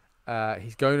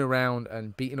going around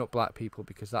and beating up black people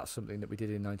because that's something that we did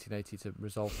in 1980 to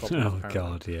resolve problems. Oh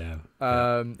apparently. God,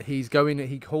 yeah.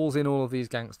 He calls in all of these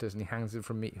gangsters and he hangs them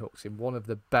from meat hooks in one of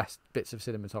the best bits of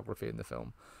cinematography in the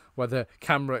film, where the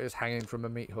camera is hanging from a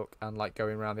meat hook and like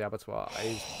going around the abattoir.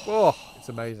 It's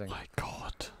amazing. My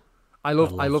God. I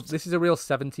love. This is a real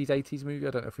 70s, 80s movie.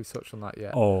 I don't know if we've touched on that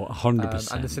yet. Oh,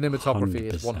 100%. And the cinematography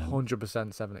 100%. is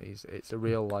 100% 70s. It's a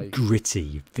real like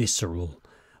gritty, visceral,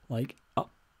 like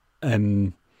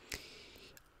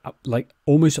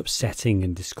almost upsetting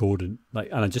and discordant. Like,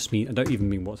 and I don't even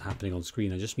mean what's happening on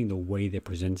screen. I just mean the way they're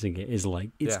presenting it is like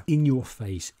it's in your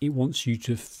face. It wants you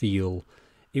to feel.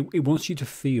 It wants you to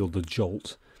feel the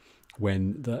jolt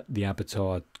when the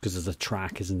abattoir, because there's a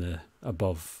track, isn't there,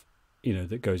 above,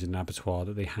 that goes in an abattoir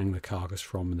that they hang the carcass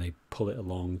from, and they pull it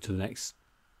along to the next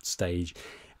stage.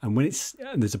 And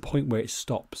there's a point where it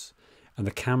stops, and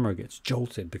the camera gets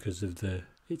jolted because of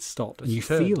it stopped, and you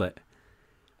feel it.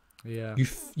 Yeah.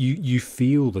 You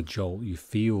feel the jolt. You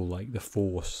feel like the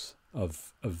force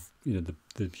of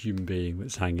the human being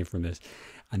that's hanging from this,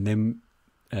 and then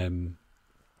one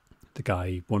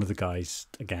of the guys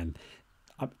again.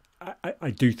 I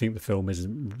do think the film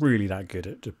isn't really that good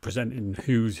at presenting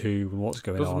who's who and what's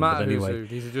going Doesn't on. matter but anyway, who's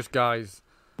who. These are just guys.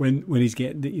 When he's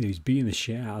getting, he's beating the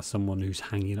shit out of someone who's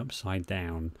hanging upside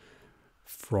down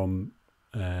from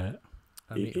A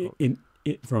meat hook.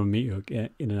 from a meat hook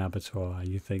in an abattoir.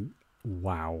 You think,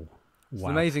 wow. It's an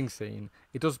amazing scene.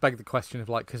 It does beg the question of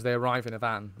like, because they arrive in a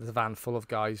van. There's a van full of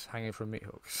guys hanging from meat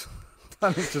hooks.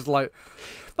 And it's just like,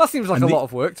 that seems like a lot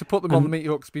of work to put them on the meat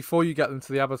hooks before you get them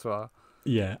to the abattoir.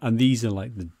 Yeah, and these are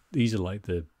like the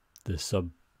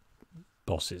sub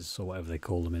bosses or whatever they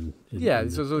call them in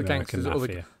these are the American gangsters,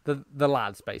 mafia. the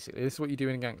lads basically. This is what you do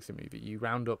in a gangster movie. You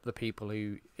round up the people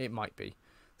who it might be.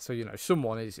 So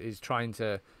someone is trying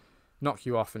to knock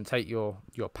you off and take your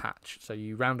patch. So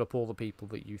you round up all the people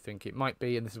that you think it might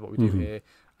be, and this is what we do here.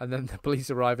 And then the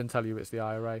police arrive and tell you it's the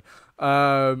IRA.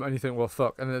 And you think, well,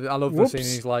 fuck. And then I love the scene.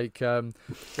 He's like, let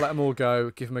them all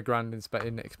go, give them $1,000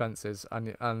 in expenses.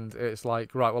 And it's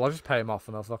like, right, well, I'll just pay them off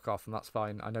and they'll fuck off and that's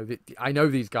fine. I know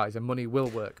these guys and money will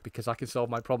work because I can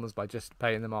solve my problems by just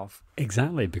paying them off.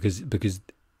 Exactly, because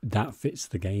that fits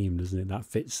the game, doesn't it? That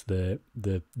fits the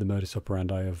modus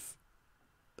operandi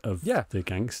of the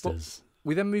gangsters. Well,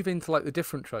 we then move into like the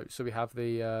different tropes. So we have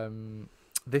the...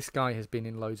 this guy has been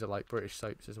in loads of like British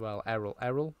soaps as well.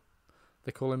 Errol,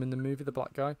 they call him in the movie, the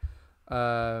black guy.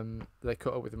 They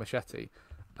cut up with a machete.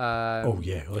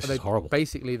 This is horrible.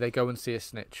 Basically, they go and see a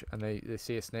snitch, and they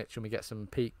see a snitch, and we get some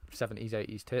peak 70s,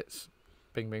 80s tits.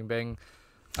 Bing, bing, bing.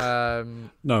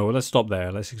 No, let's stop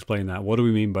there. Let's explain that. What do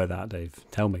we mean by that, Dave?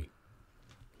 Tell me.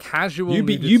 Casual you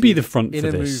nudity be the front in for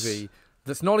a this. movie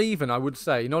that's not even, I would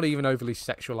say, not even overly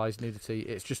sexualized nudity.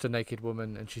 It's just a naked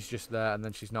woman, and she's just there, and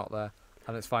then she's not there.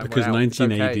 And it's fine. Because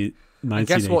 1980, and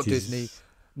guess what, Disney?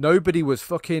 Nobody was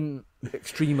fucking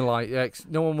extremalized.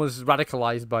 No one was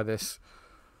radicalized by this.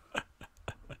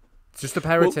 It's just a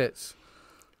pair of tits.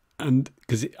 And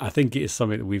because I think it is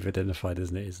something that we've identified,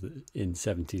 isn't it? Is that in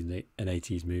 70s and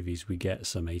 80s movies, we get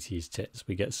some 80s tits.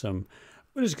 We get some.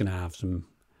 We're just going to have some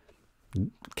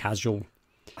casual.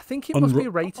 I think it must be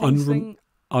a ratings thing.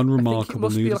 Unremarkable I think it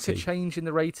must nudity. be like a change in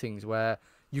the ratings where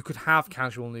you could have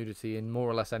casual nudity in more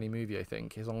or less any movie, I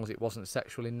think, as long as it wasn't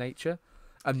sexual in nature.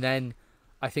 And then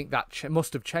I think that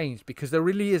must have changed because there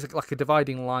really is like a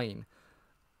dividing line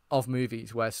of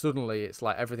movies where suddenly it's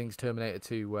like everything's Terminator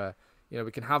 2, where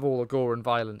we can have all the gore and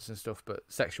violence and stuff, but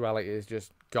sexuality is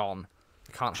just gone.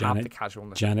 You can't have the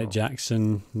casualness. Janet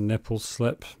Jackson nipple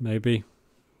slip, maybe.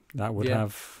 That would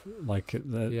have like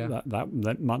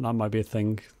that might be a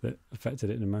thing that affected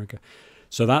it in America.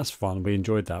 So that's fun. We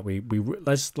enjoyed that.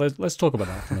 Let's talk about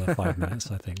that for another 5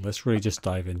 minutes. I think let's really just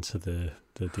dive into the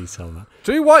detail of that.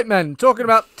 Two white men talking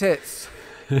about tits.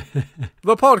 The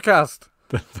podcast.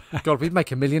 God, we'd make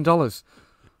 $1 million.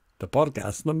 The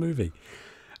podcast, the movie.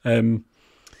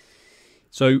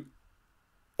 So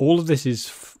all this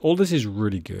is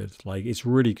really good. Like, it's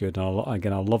really good. And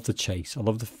I love the chase. I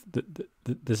love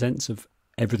the sense of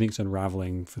everything's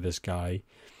unraveling for this guy,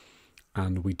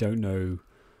 and we don't know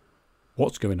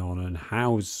what's going on and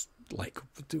how's, like,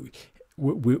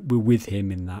 we're with him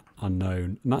in that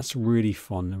unknown, and that's really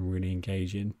fun and really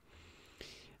engaging.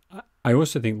 I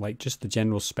also think, like, just the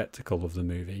general spectacle of the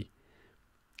movie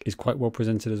is quite well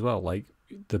presented as well. Like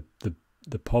the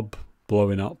pub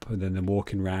blowing up, and then they're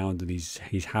walking around, and he's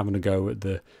having a go at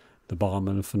the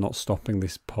barman for not stopping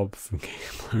this pub from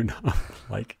getting blown up.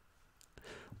 Like,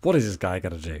 what is this guy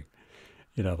got to do?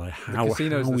 You know, like, how the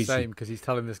casino's the same, because he's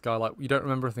telling this guy, like, you don't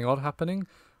remember anything odd happening?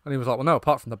 And he was like, well, no,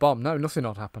 apart from the bomb, no, nothing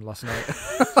odd happened last night.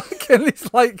 And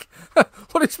he's like,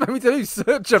 what do you expect me to do?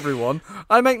 Search everyone?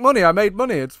 I make money. I made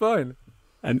money. It's fine.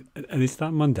 And it's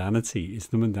that mundanity. It's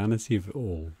the mundanity of it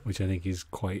all, which I think is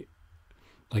quite,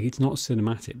 like, it's not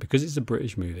cinematic because it's a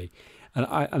British movie. And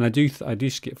I do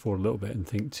skip forward a little bit and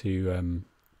think to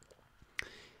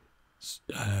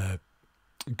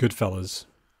Goodfellas,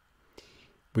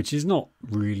 which is not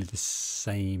really the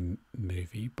same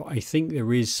movie, but I think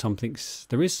there is something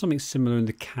similar in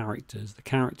the characters. The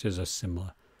characters are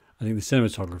similar. I think the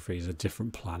cinematography is a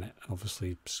different planet.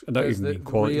 Obviously, I don't even mean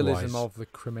quality-wise. The realism of the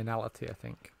criminality, I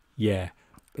think. Yeah,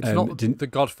 it's not The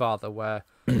Godfather, where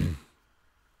you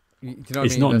know what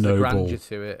it's I mean? not There's noble a grandeur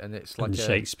to it, and it's like and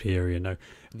Shakespearean. No,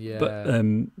 yeah.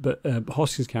 But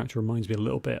Hoskins' character reminds me a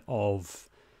little bit of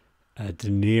De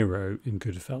Niro in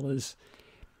Goodfellas,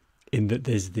 in that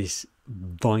there's this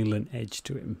violent edge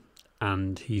to him,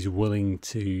 and he's willing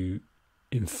to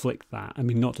inflict that. I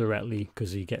mean, not directly,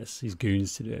 because he gets his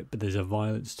goons to do it, but there's a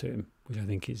violence to him, which I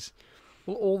think is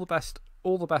all the best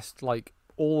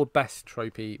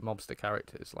tropey mobster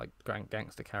characters, like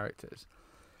gangster characters.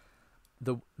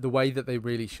 The way that they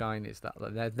really shine is that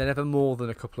they're never more than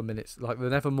a couple of minutes, like they're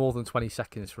never more than 20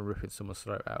 seconds from ripping someone's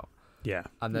throat out. Yeah.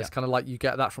 And there's kind of like, you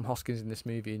get that from Hoskins in this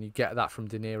movie, and you get that from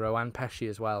De Niro and Pesci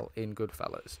as well in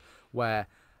Goodfellas, where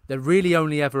they're really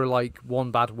only ever like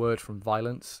one bad word from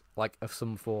violence, like of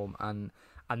some form, and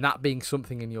that being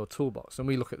something in your toolbox. And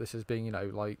we look at this as being, you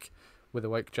know, like with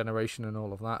Awake Generation and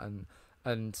all of that,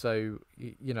 and so,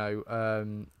 you know,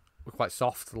 we're quite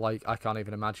soft. Like, I can't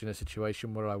even imagine a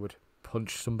situation where I would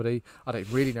punch somebody. I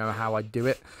don't really know how I'd do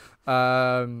it.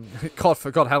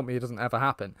 God help me, it doesn't ever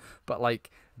happen. But like,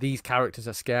 these characters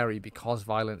are scary because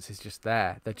violence is just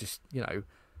there. They're just, you know,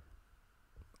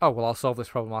 oh, well, I'll solve this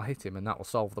problem, I'll hit him, and that will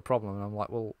solve the problem. And I'm like,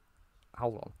 well,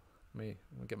 hold on, let me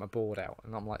get my board out.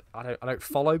 And I'm like, I don't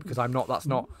follow, because that's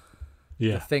not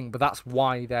the thing. But that's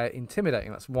why they're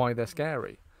intimidating. That's why they're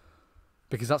scary,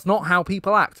 because that's not how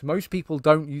people act. Most people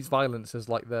don't use violence as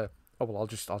like the, oh, well,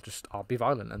 I'll be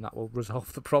violent and that will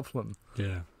resolve the problem.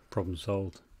 Yeah, problem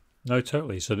solved. No,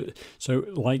 totally. So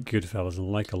like Goodfellas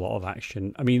and like a lot of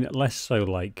action. I mean, less so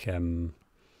like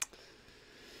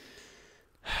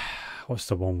what's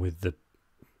the one with the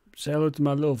 "say hello to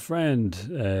my little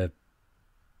friend"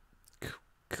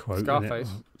 quote?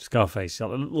 Scarface.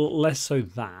 Less so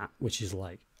that, which is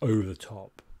like over the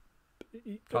top.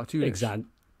 Cartoonish.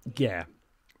 Yeah.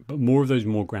 But more of those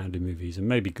more grounded movies, and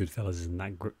maybe Goodfellas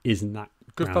isn't that.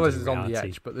 Goodfellas is on the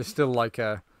edge, but there's still like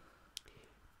a.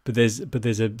 But there's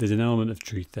an element of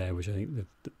truth there, which I think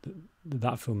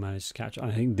that film managed to capture.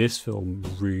 And I think this film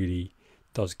really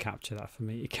does capture that for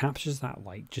me. It captures that,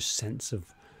 like, just sense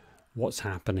of what's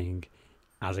happening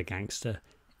as a gangster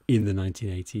in the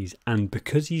 1980s, and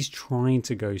because he's trying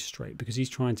to go straight, because he's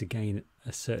trying to gain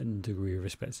a certain degree of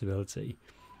respectability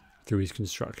through his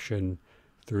construction,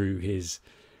 through his.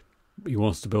 He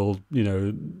wants to build, you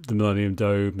know, the Millennium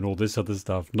Dome and all this other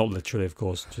stuff. Not literally, of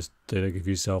course. Just don't give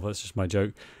yourself. That's just my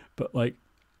joke. But like,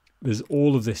 there's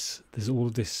all of this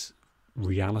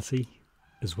reality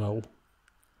as well.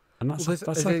 And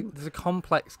there's a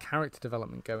complex character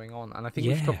development going on, and I think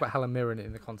we should talk about Helen Mirren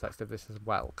in the context of this as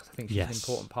well, because I think she's an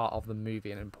important part of the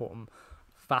movie, an important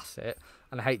facet.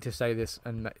 And I hate to say this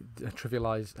and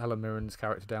trivialize Helen Mirren's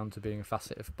character down to being a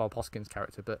facet of Bob Hoskins'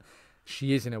 character, but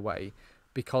she is in a way.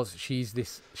 Because she's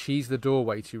the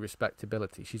doorway to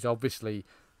respectability. She's obviously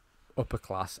upper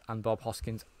class, and Bob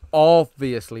Hoskins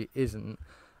obviously isn't.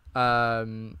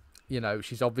 You know,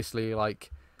 she's obviously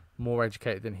like more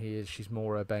educated than he is. She's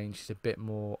more urbane. She's a bit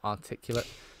more articulate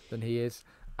than he is,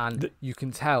 And you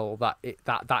can tell that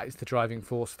that is the driving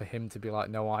force for him to be like,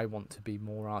 no, I want to be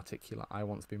more articulate. I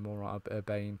want to be more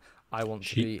urbane. I want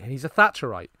to be. And he's a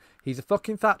Thatcherite. He's a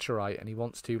fucking Thatcherite, and he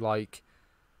wants to like,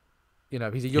 he's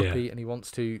a yuppie, and he wants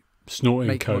to snorting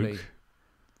make coke, money.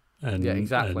 and Yeah,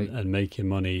 exactly. and making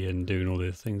money and doing all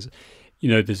these things.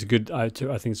 There's a good. I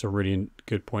think it's a really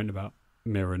good point about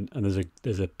Mirren, and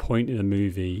there's a point in the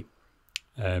movie,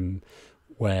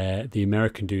 where the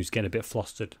American dude's getting a bit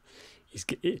flustered.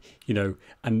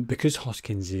 And because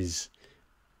Hoskins is,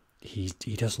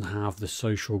 he doesn't have the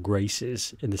social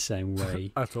graces in the same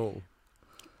way At all.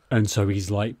 And so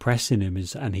he's like pressing him,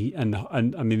 and I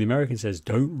mean the American says,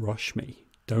 "Don't rush me,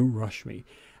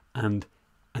 and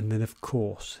then of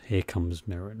course here comes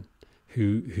Mirren,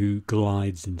 who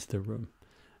glides into the room,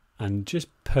 and just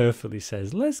perfectly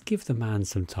says, "Let's give the man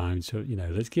some time to,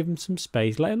 let's give him some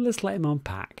space. Let's let him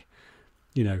unpack,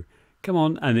 come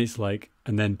on." And it's like,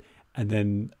 and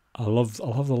then I love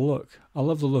the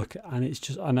look, and it's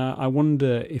just, and I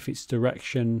wonder if it's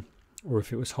direction, or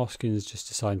if it was Hoskins just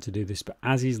deciding to do this. But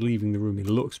as he's leaving the room, he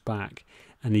looks back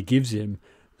and he gives him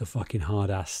the fucking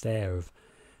hard ass stare of,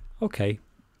 okay,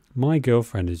 my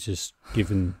girlfriend has just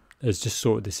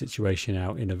sorted the situation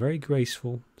out in a very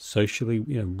graceful, socially,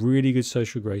 really good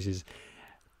social graces.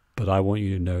 But I want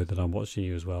you to know that I'm watching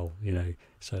you as well,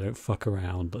 so don't fuck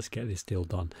around. Let's get this deal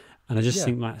done. And I just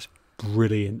think that's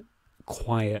brilliant,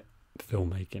 quiet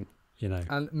filmmaking.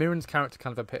 And Mirren's character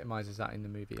kind of epitomizes that in the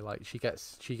movie. Like she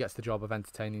gets the job of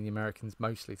entertaining the Americans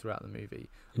mostly throughout the movie.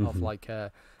 Of like,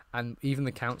 and even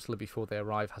the counselor before they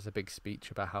arrive has a big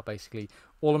speech about how basically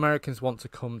all Americans want to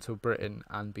come to Britain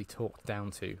and be talked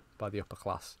down to by the upper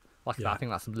class. That. I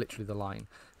think that's literally the line.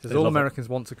 It says all Americans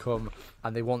want to come,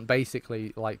 and they want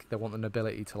basically like they want the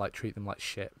nobility to like treat them like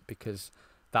shit because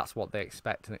that's what they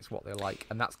expect and it's what they like.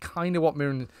 And that's kind of what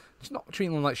Mirren, it's not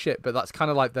treating them like shit, but that's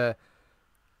kind of like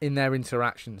in their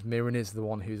interactions, Mirren is the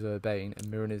one who's urbane,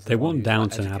 and Mirren is the one who's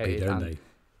Downton Abbey, don't they?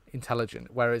 Intelligent.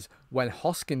 Whereas when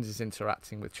Hoskins is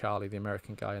interacting with Charlie, the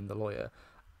American guy, and the lawyer,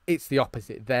 it's the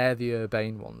opposite. They're the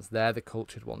urbane ones. They're the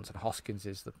cultured ones, and Hoskins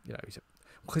is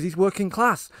because he's working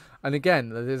class. And again,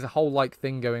 there's a whole like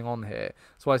thing going on here.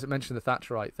 So as I mentioned the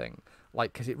Thatcherite thing,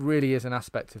 like because it really is an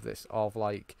aspect of this of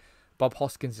like Bob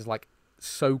Hoskins is like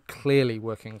so clearly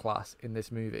working class in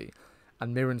this movie.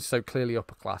 And Mirren's so clearly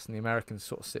upper class, and the Americans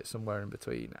sort of sit somewhere in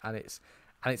between, and it's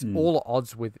all at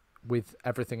odds with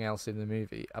everything else in the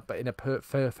movie, but in a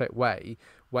perfect way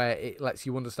where it lets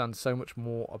you understand so much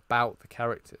more about the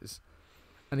characters.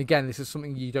 And again, this is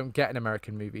something you don't get in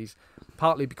American movies,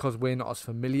 partly because we're not as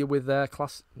familiar with their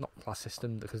class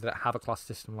system, because they don't have a class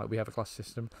system like we have a class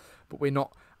system, but we're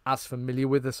not as familiar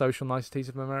with the social niceties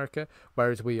of America,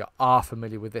 whereas we are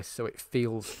familiar with this, so it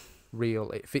feels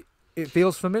real. It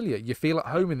feels familiar. You feel at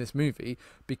home in this movie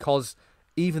because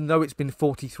even though it's been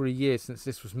 43 years since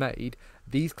this was made,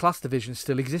 these class divisions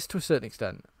still exist to a certain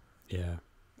extent. Yeah,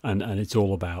 and it's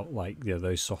all about like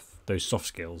those soft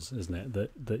skills, isn't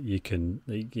it? That you can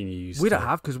use. We don't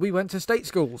have because we went to state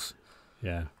schools.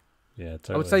 Yeah,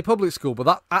 totally. I would say public school, but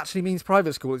that actually means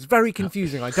private school. It's very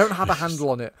confusing. I don't have a handle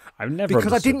on it. I've never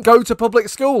because I didn't go to public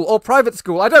school or private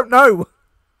school. I don't know.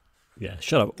 Yeah,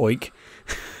 shut up, oik.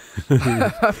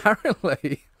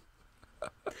 Apparently,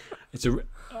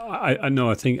 I know.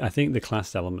 I think the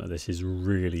class element of this is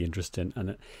really interesting,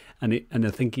 and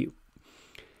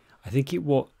I think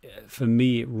what for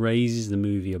me it raises the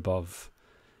movie above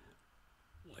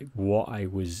like what I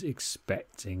was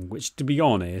expecting, which to be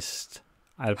honest,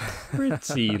 I had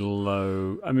pretty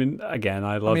low. I mean, again,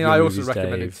 I also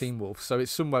recommended Teen Wolf, so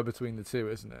it's somewhere between the two,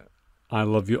 isn't it? I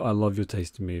love your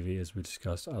taste in movie, as we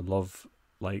discussed. I love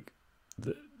like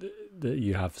that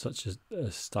you have such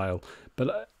a style,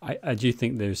 but I do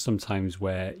think there's some times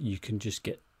where you can just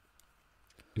get,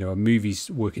 a movie's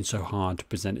working so hard to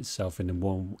present itself in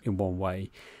one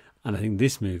way, and I think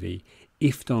this movie,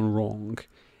 if done wrong,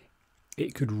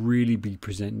 it could really be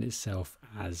presenting itself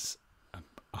as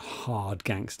a hard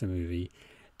gangster movie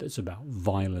that's about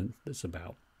violence, that's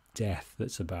about death,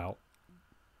 that's about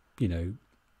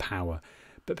power.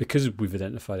 But because we've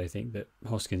identified, I think, that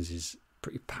Hoskins is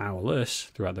pretty powerless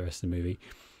throughout the rest of the movie,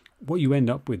 what you end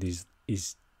up with is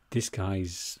this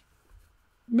guy's,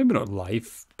 maybe not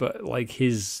life, but like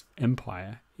his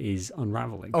empire is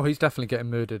unraveling. Oh, he's definitely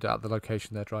getting murdered at the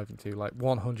location they're driving to, like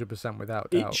 100% without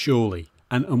doubt. Surely.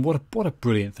 And what a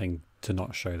brilliant thing to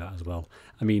not show that as well.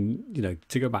 I mean,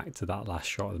 to go back to that last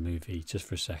shot of the movie just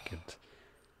for a second.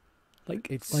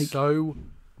 It's so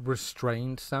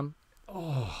restrained, Sam.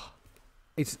 Oh,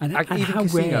 it's and even how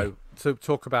Casino rare. to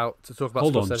talk about.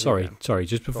 Hold on, Scorsese sorry.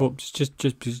 Just before,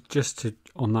 just to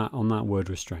on that word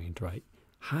restrained, right?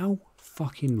 How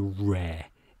fucking rare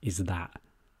is that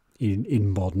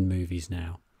in modern movies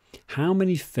now? How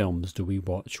many films do we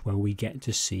watch where we get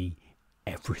to see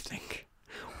everything?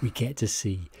 We get to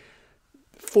see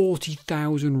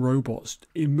 40,000 robots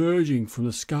emerging from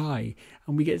the sky,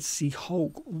 and we get to see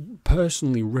Hulk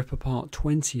personally rip apart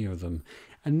 20 of them,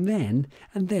 and then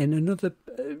another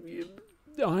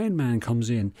Iron Man comes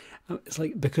in. It's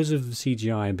like, because of the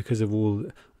CGI and because of all,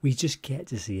 we just get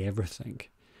to see everything.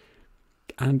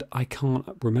 And I can't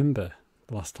remember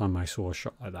the last time I saw a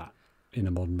shot like that in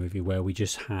a modern movie where we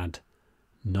just had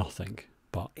nothing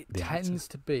but it the tends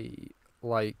to be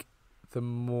like, the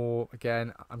more,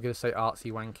 again, I'm going to say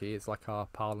artsy wanky is like our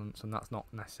parlance, and that's not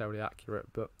necessarily accurate,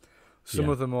 but some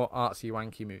of the more artsy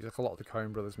wanky movies, like a lot of the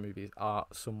Coen Brothers movies, are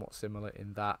somewhat similar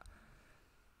in that,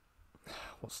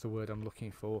 what's the word I'm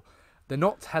looking for? They're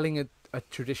not telling a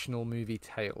traditional movie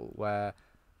tale where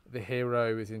the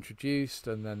hero is introduced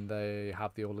and then they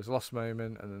have the all is lost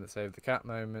moment and then they save the cat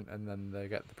moment and then they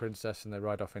get the princess and they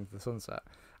ride off into the sunset.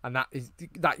 And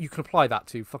that you can apply that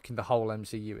to fucking the whole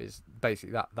MCU, is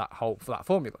basically that whole, for that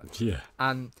formula. Yeah.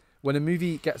 And when a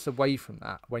movie gets away from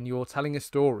that, when you're telling a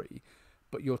story,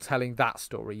 but you're telling that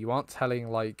story, you aren't telling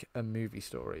like a movie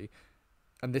story.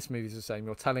 And this movie's the same.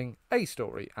 You're telling a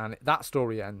story, and that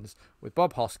story ends with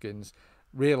Bob Hoskins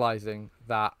realizing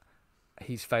that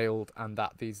he's failed and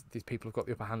that these people have got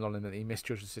the upper hand on him, and he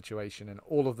misjudged the situation and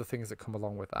all of the things that come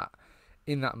along with that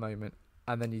in that moment.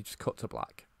 And then you just cut to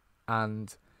black,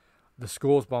 and the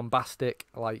score's bombastic.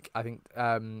 Like, I think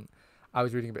I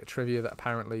was reading a bit of trivia that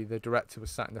apparently the director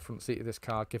was sat in the front seat of this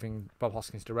car giving Bob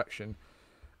Hoskins direction,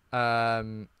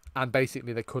 and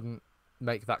basically they couldn't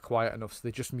make that quiet enough, so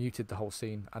they just muted the whole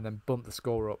scene and then bumped the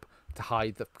score up to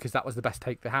hide that, because that was the best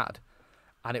take they had.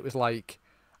 And it was like,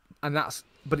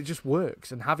 but it just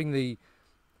works. And having the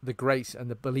grace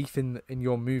and the belief in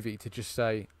your movie to just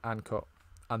say and cut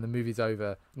and the movie's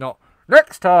over, not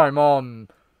next time on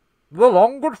the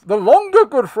longer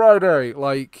Good Friday,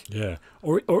 like, yeah,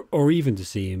 or even to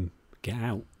see him get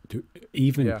out,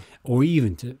 or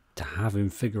even to have him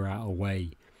figure out a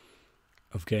way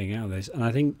of getting out of this. And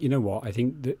I think, you know what, I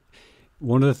think that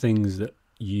one of the things that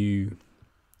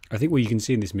what you can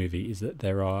see in this movie is that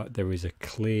there is a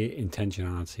clear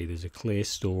intentionality. There's a clear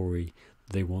story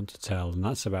they want to tell, and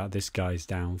that's about this guy's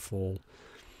downfall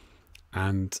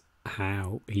and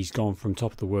how he's gone from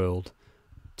top of the world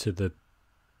to the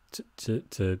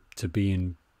to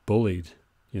being bullied,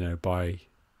 by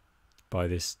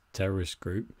this terrorist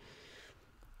group,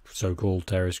 so-called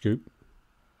terrorist group.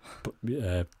 But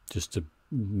just to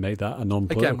make that a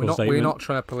non-political statement. We're not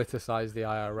trying to politicise the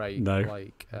IRA,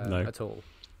 at all.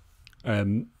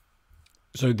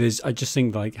 So I just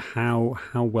think like how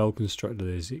well constructed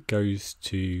it is. It goes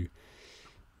to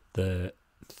the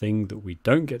thing that we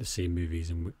don't get to see in movies,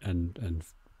 and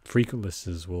frequent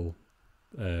listeners will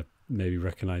maybe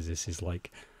recognise this, is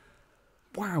like,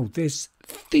 wow, there's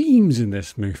themes in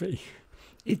this movie.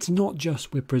 It's not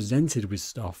just we're presented with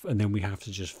stuff and then we have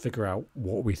to just figure out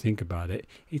what we think about it.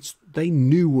 It's they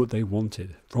knew what they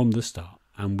wanted from the start,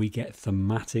 and we get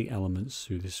thematic elements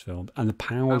through this film, and the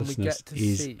powerlessness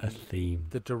is a theme.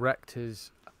 The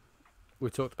directors, we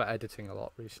talked about editing a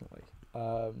lot recently.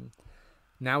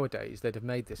 Nowadays, they'd have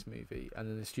made this movie, and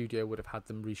then the studio would have had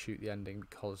them reshoot the ending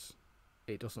because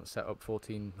it doesn't set up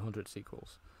 1,400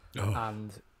 sequels. Oh.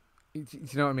 And do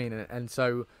you know what I mean? And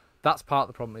so that's part of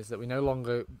the problem, is that we no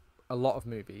longer, a lot of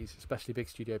movies, especially big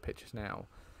studio pictures now,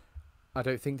 I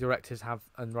don't think directors have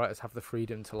and writers have the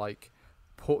freedom to like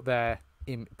put their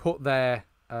the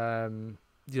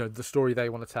story they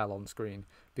want to tell on screen,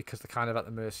 because they're kind of at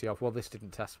the mercy of, well, this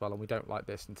didn't test well and we don't like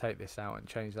this, and take this out and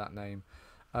change that name.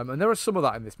 And there was some of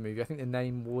that in this movie. I think the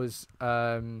name was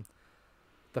the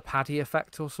Paddy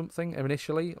Effect or something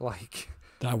initially. Like,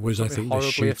 that was, I think, the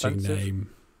shooting offensive name.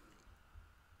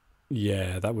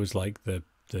 Yeah, that was like the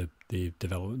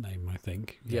development name, I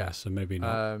think. Yeah, so maybe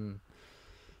not.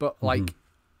 But like,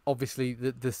 obviously,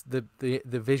 the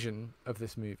vision of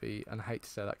this movie, and I hate to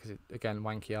say that because again,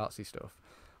 wanky artsy stuff.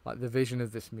 Like, the vision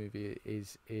of this movie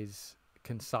is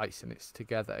concise and it's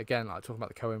together. Again, like talking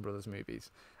about the Coen Brothers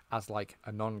movies as like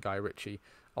a non-Guy Ritchie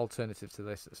alternative to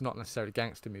this. It's not necessarily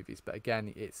gangster movies, but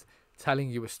again, it's telling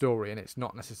you a story, and it's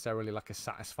not necessarily like a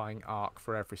satisfying arc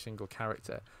for every single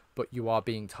character, but you are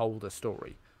being told a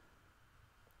story.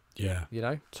 Yeah,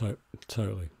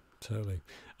 totally.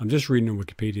 I'm just reading on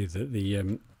Wikipedia that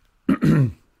the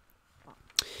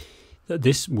that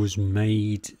this was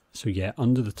made, so yeah,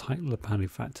 under the title of Paddy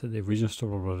Factor, the original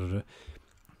story,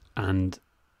 and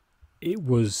it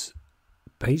was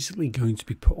basically going to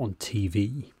be put on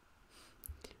TV,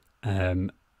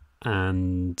 and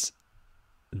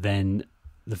then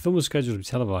the film was scheduled to be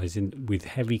televised with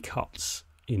heavy cuts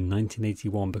in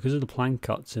 1981. Because of the planned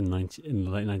cuts in the late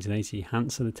 1980,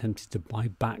 Hansen attempted to buy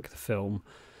back the film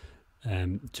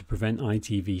to prevent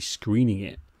ITV screening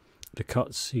it. The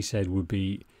cuts, he said, would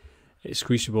be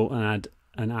excusable and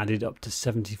added up to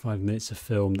 75 minutes of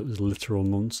film that was literal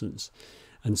nonsense.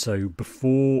 And so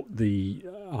before the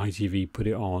ITV put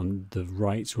it on, the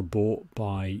rights were bought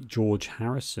by George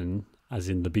Harrison, as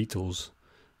in the Beatles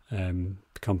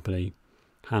company,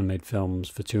 Handmade Films,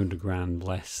 for 200 grand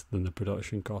less than the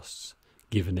production costs,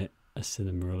 giving it a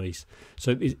cinema release.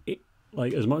 So it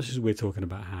like, as much as we're talking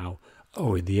about how,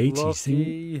 in the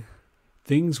 80s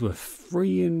things were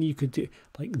free and you could do,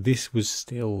 like, this was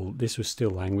still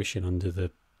languishing under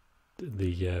the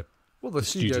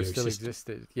studio still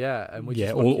existed, and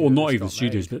or not even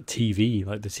studios, but TV,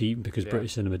 like the TV, because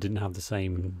British cinema didn't have the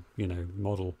same,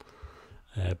 model.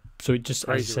 So it just,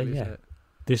 crazy, as I say, really,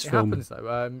 this it film happens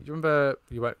though. You remember?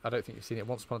 I don't think you've seen it.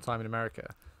 Once Upon a Time in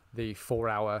America, the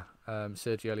 4-hour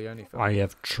Sergio Leone film. I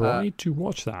have tried to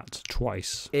watch that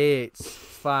twice. It's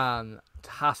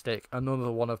fantastic.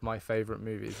 Another one of my favourite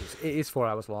movies. It is 4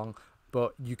 hours long,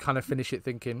 but you kind of finish it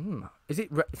thinking, is it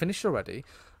finished already?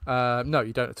 No,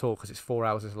 you don't at all, because it's 4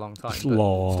 hours is a long time. It's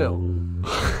long.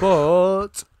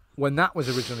 But when that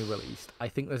was originally released, I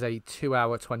think there's a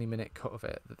 2-hour, 20-minute cut of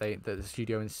it that the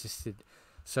studio insisted.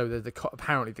 So the cut,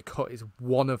 apparently the cut is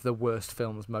one of the worst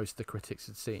films most of the critics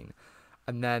had seen.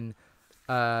 And then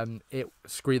they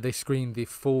screened the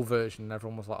full version, and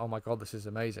everyone was like, "Oh my god, this is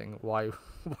amazing! Why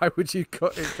would you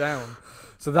cut it down?"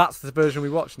 So that's the version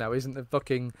we watch now. Isn't the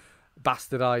fucking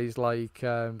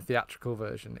bastardized theatrical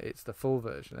version? It's the full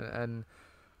version, and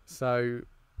so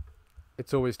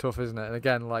it's always tough, isn't it? And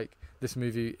again, like, this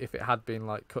movie, if it had been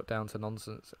like cut down to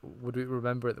nonsense, would we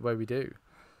remember it the way we do?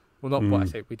 Well, not what I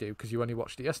say we do, because you only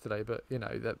watched it yesterday, but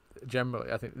that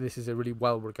generally, I think this is a really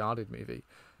well-regarded movie,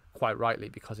 quite rightly,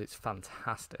 because it's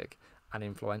fantastic and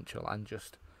influential, and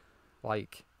just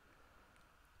like,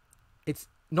 it's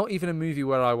not even a movie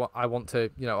where I want to,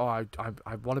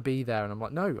 I want to be there, and I'm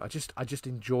like, no, I just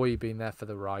enjoy being there for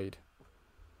the ride.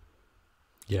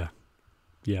 Yeah,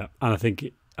 and I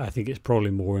think it's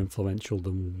probably more influential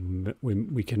than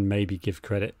we can maybe give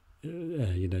credit, to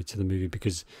the movie,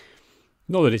 because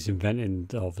not that it's inventing,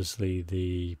 obviously,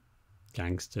 the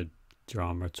gangster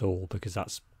drama at all, because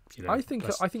that's, I think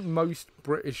most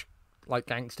British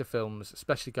gangster films,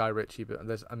 especially Guy Ritchie, but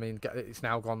it's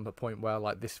now gone to the point where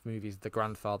like this movie is the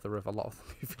grandfather of a lot of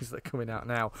the movies that are coming out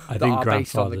now that are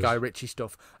based on the Guy Ritchie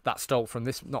stuff that stole from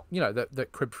this, not that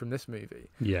cribbed from this movie.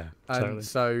 Yeah, totally.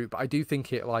 So, but I do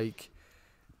think it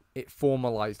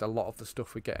formalised a lot of the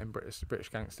stuff we get in British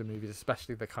gangster movies,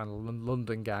 especially the kind of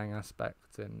London gang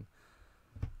aspect, and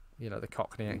the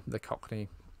Cockney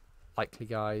likely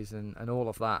guys, and all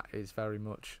of that is very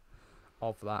much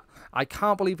of that. I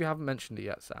can't believe we haven't mentioned it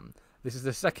yet, Sam. This is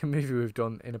the second movie we've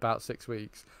done in about 6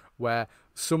 weeks where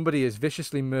somebody is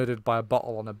viciously murdered by a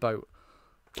bottle on a boat.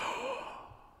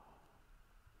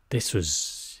 This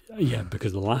was,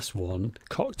 because the last one,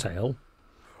 Cocktail,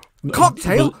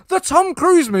 the Tom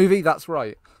Cruise movie, that's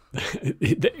right.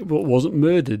 It wasn't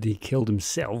murdered, he killed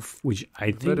himself, which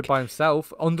I think... Murdered by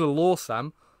himself, under law,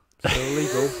 Sam. Still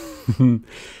illegal.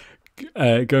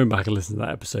 Going back and listening to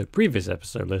that previous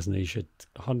episode, listener, you should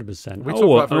 100%. We talk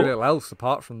about very little else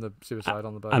apart from the suicide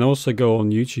on the boat. And also go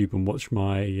on YouTube and watch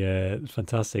my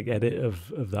fantastic edit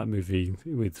of that movie,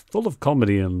 full of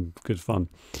comedy and good fun.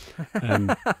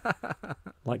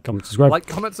 Like, comment, subscribe. Like,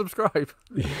 comment, subscribe.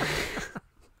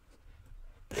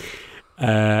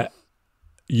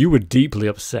 You were deeply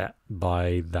upset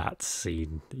by that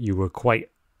scene. You were quite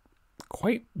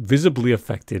visibly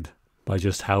affected by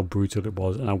just how brutal it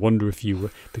was, and I wonder if you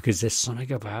were, because there's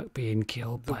something about being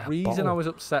killed by a bottle. The reason I was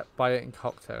upset by it in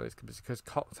Cocktail is because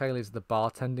Cocktail is the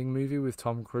bartending movie with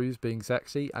Tom Cruise being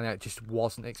sexy, and I just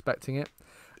wasn't expecting it.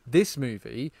 This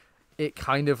movie, it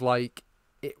kind of like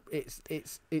it's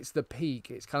the peak.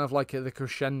 It's kind of like the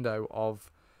crescendo of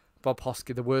Bob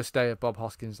Hoskins, the worst day of Bob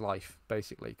Hoskins' life,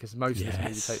 basically, because most of this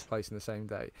movie takes place in the same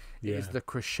day. It is the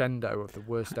crescendo of the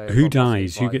worst day of Who Bob dies?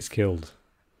 Hoskins' Who life. gets killed?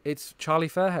 It's Charlie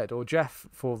Fairhead, or Jeff,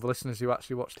 for the listeners who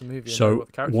actually watched the movie. So and know what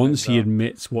the character once he are.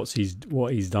 admits what he's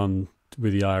done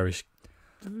with the Irish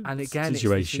and again,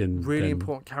 situation, it's this really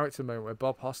important character moment where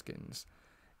Bob Hoskins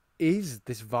is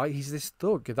this he's this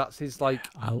thug. That's his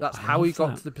that's how he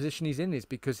got to the position he's in, is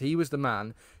because he was the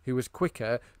man who was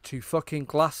quicker to fucking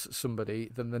glass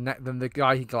somebody than the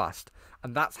guy he glassed,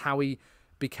 and that's how he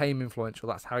became influential.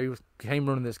 That's how he became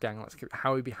running this gang. That's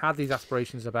how he had these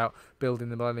aspirations about building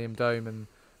the Millennium Dome and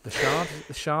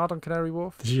The Shard on Canary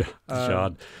Wharf. The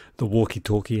Shard. The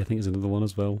walkie-talkie, I think, is another one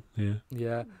as well. Yeah.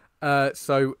 Yeah.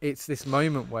 So it's this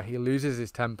moment where he loses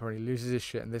his temper and he loses his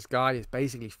shit, and this guy has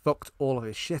basically fucked all of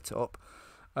his shit up,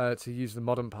 to use the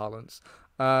modern parlance.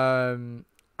 And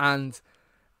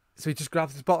so he just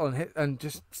grabs his bottle and hit and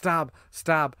just stab,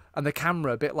 and the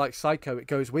camera, a bit like Psycho, it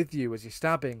goes with you as you're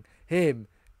stabbing him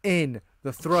in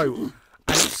the throat, and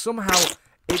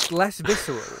it's less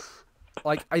visceral.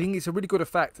 Like, I think it's a really good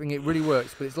effect. I think it really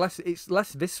works, but it's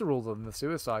less visceral than the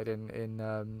suicide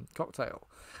in Cocktail.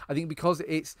 I think because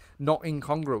it's not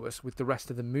incongruous with the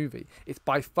rest of the movie. It's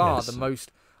by far the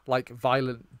most like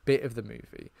violent bit of the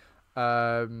movie.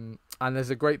 And there's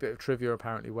a great bit of trivia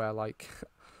apparently where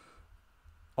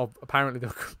apparently there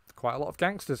were quite a lot of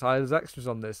gangsters hired as extras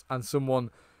on this, and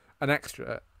someone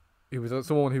who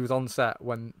was on set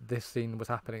when this scene was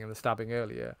happening and the stabbing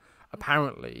earlier,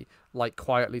 apparently like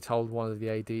quietly told one of the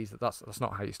ADs that that's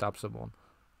not how you stab someone.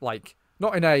 Like,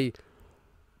 not in a,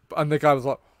 and the guy was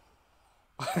like,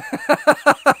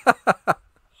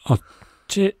 oh,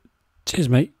 cheers,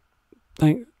 mate.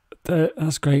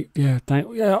 That's great. Yeah,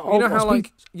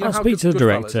 I'll speak to the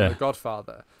director. The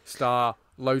Godfather star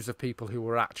loads of people who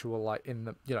were actual, like, in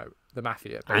the, the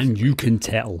mafia. Basically. And you can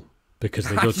tell because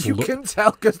they just can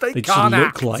tell because they can't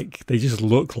act. They just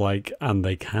look like, and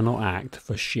they cannot act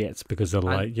for shit because they're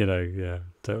like, yeah,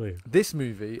 totally. This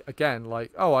movie again,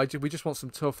 like, we just want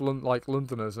some tough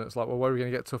Londoners, and it's like, well, where are we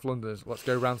going to get tough Londoners? Let's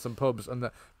go around some pubs, and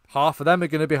half of them are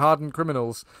going to be hardened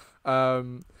criminals.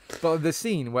 But the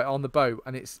scene where on the boat,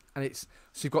 and it's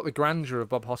so you've got the grandeur of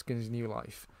Bob Hoskins' new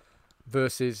life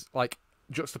versus like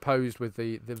juxtaposed with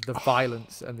the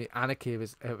violence and the anarchy of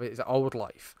his old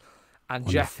life. And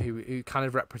wonderful. Jeff, who kind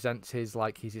of represents he's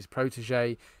his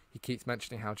protege. He keeps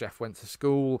mentioning how Jeff went to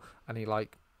school, and he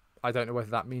I don't know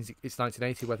whether that means it's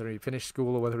 1980, whether he finished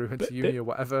school or whether he went to uni or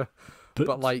whatever.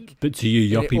 But to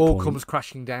you, yuppie, it all point. Comes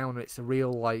crashing down, and it's a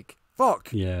real fuck.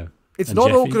 Yeah, it's and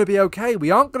not all going to be okay.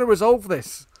 We aren't going to resolve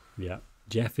this. Yeah,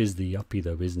 Jeff is the yuppie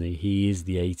though, isn't he? He is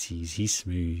the 80s. He's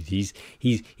smooth. He's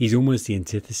almost the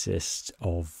antithesis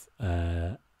of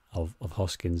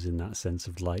Hoskins in that sense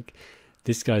of like.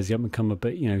 This guy's the up and comer,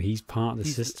 but he's part of the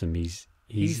system. Jeff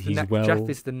is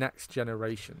the next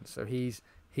generation, so he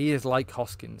is like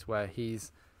Hoskins, where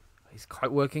he's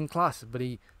quite working class, but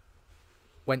he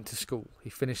went to school. He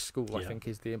finished school, I think,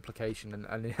 is the implication,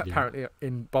 and apparently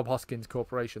in Bob Hoskins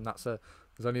Corporation, there's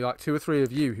only like 2 or 3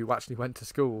 of you who actually went to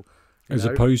school, as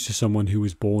opposed to someone who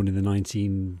was born in the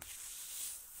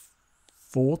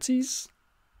 1940s.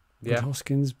 Would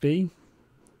Hoskins be?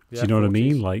 Do you know 40s. What I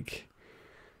mean? Like.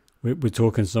 We're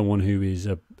talking someone who is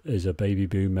a baby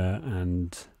boomer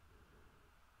and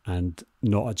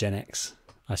not a Gen X,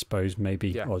 I suppose, maybe.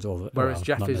 Yeah. Whereas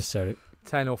Jeff is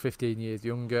 10 or 15 years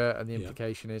younger, and the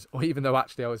implication is, or even though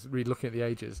actually I was looking at the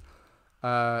ages,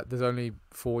 there's only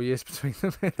 4 years between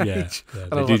them in age. Yeah,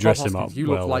 they do dress him up. You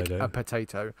look like a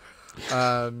potato.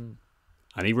 And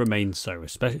he remains so,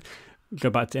 especially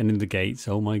go back to Ending the Gates.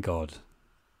 Oh my God.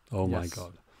 My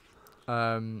God.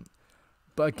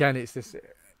 But again,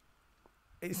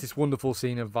 it's this wonderful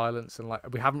scene of violence, and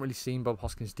we haven't really seen Bob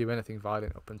Hoskins do anything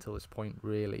violent up until this point,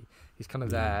 really. He's kind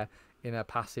of there in a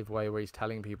passive way where he's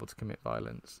telling people to commit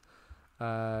violence.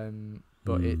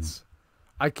 But it's...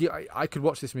 I could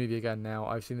watch this movie again now.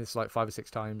 I've seen this 5 or 6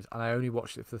 times, and I only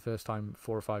watched it for the first time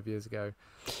 4 or 5 years ago.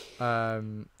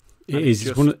 It's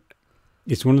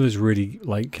one of those really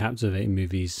captivating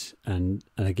movies, and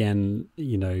again,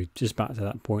 just back to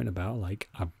that point about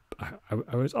I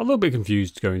was a little bit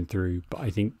confused going through, but I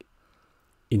think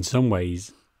in some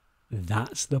ways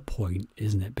that's the point,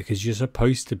 isn't it? Because you're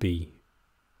supposed to be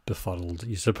befuddled.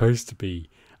 You're supposed to be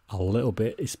a little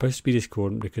bit, it's supposed to be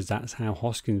discordant because that's how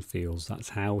Hoskins feels. That's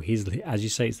how as you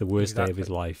say, it's the worst day of his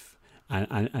life,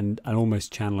 and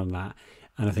almost channeling that.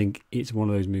 And I think it's one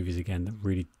of those movies again that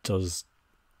really does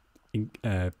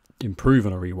improve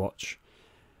on a rewatch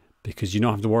because you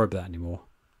don't have to worry about that anymore.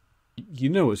 You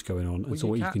know what's going on, and so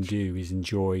what you can do is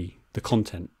enjoy the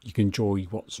content. You can enjoy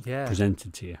what's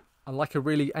presented to you. And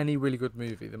any really good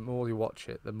movie, the more you watch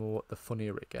it, the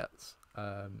funnier it gets.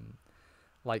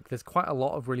 There's quite a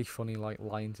lot of really funny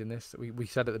lines in this. We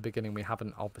said at the beginning we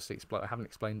haven't obviously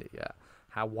explained it yet.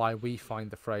 Why we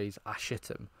find the phrase "I shit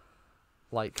 'em"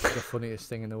 the funniest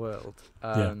thing in the world.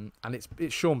 And it's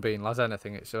Sean Bean. As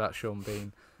anything, it's about Sean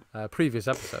Bean. Previous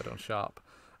episode on Sharp.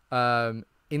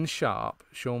 In Sharp,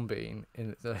 Sean Bean,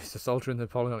 he's a soldier in the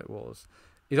Napoleonic Wars.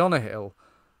 He's on a hill,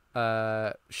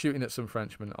 shooting at some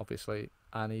Frenchmen, obviously,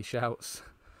 and he shouts,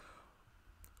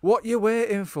 "What you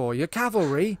waiting for? Your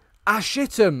cavalry? "I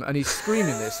shit 'em," and he's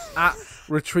screaming this at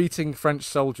retreating French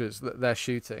soldiers that they're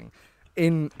shooting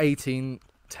in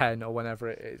 1810 or whenever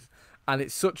it is, and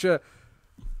it's such a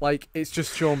it's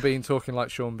just Sean Bean talking like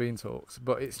Sean Bean talks,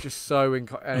 but it's just so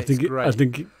it's great. I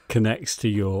think it connects to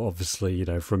your, obviously, you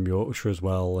know, from Yorkshire as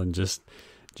well, and just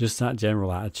that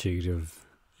general attitude of,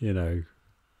 you know,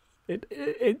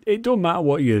 it don't matter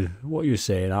what you're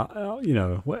saying, you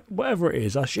know, whatever it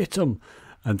is, I shit 'em.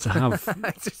 And to have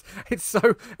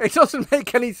it doesn't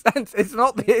make any sense. It's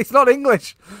not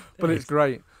English, but it's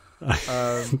great.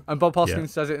 And Bob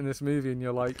Hoskins says it in this movie, and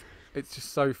you're like, it's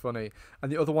just so funny. And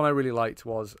the other one I really liked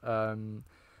was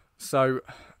so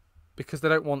because they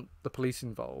don't want the police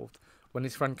involved, when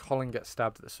his friend Colin gets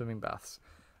stabbed at the swimming baths,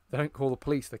 they don't call the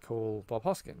police, they call Bob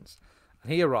Hoskins,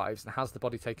 and he arrives and has the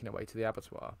body taken away to the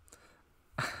abattoir,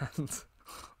 and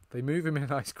they move him in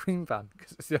an ice cream van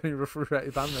because it's the only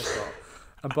refrigerated van they've got.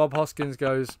 And Bob Hoskins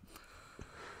goes,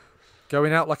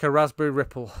 "Going out like a raspberry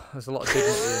ripple." There's a lot of dignity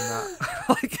in that.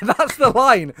 Like, that's the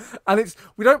line. And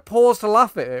we don't pause to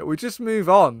laugh at it. We just move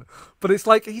on. But it's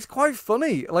like, he's quite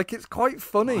funny. Like, it's quite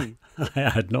funny.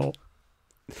 I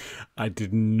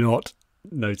did not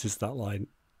notice that line.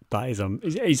 That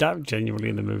he's out genuinely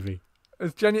in the movie.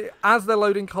 As they're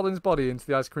loading Colin's body into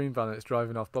the ice cream van and it's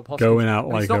driving off, Bob Hoskins, going out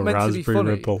like a raspberry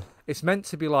ripple. It's meant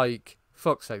to be like,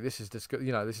 fuck's sake, this is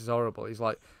you know, this is horrible. He's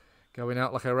like, going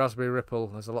out like a raspberry ripple.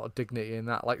 There's a lot of dignity in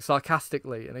that, like,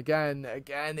 sarcastically. And again,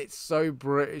 it's so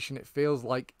British, and it feels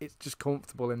like it's just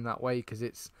comfortable in that way because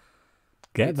it's.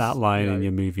 Get that line in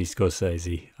your movie,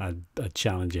 Scorsese. I'd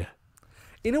challenge you.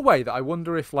 In a way that I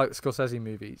wonder if, like, Scorsese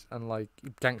movies and like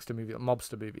gangster movies,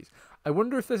 mobster movies, I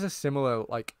wonder if there's a similar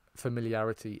like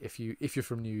familiarity if you're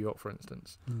from New York, for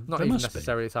instance. Not there even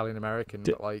necessarily Italian American,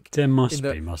 but like there mustn't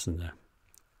there?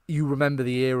 You remember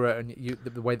the era and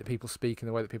the way that people speak and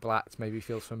the way that people act maybe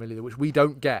feels familiar, which we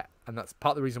don't get. And that's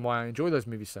part of the reason why I enjoy those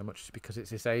movies so much, is because it's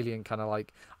this alien kind of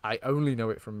like, I only know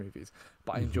it from movies,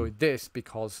 but I enjoyed this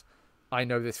because I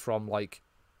know this from like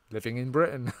living in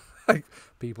Britain. Like,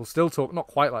 people still talk not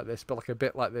quite like this, but like a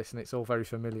bit like this, and it's all very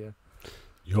familiar.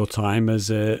 Your time as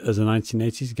a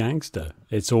 1980s gangster,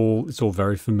 it's all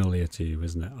very familiar to you,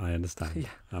 isn't it? I understand. Yeah.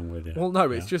 I'm with you. Well, no,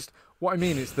 it's just what I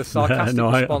mean. It's the sarcastic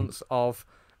response of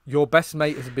your best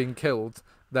mate has been killed.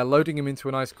 They're loading him into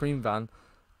an ice cream van,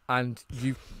 and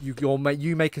you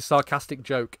make a sarcastic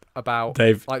joke about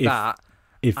that,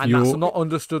 and that's not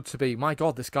understood to be, my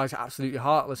God, this guy's absolutely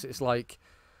heartless. It's like,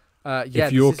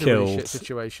 this is a really shit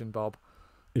situation, Bob.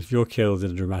 If you're killed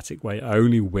in a dramatic way, I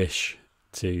only wish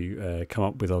to come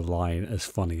up with a line as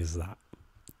funny as that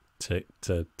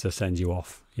to send you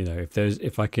off. You know,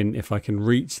 if I can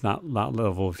reach that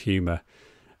level of humour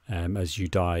as you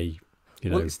die. You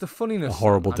know, well, it's the funniness. A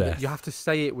horrible death. You have to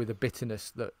say it with a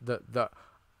bitterness that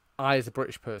I, as a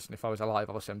British person, if I was alive,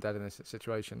 obviously I'm dead in this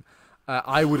situation,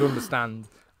 I would understand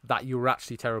that you were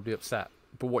actually terribly upset.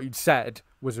 But what you'd said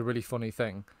was a really funny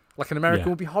thing. Like, an American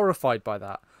would be horrified by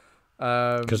that.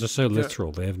 Because they're so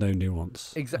literal. They have no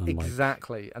nuance.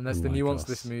 Exactly. And there's the nuance of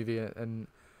this movie. And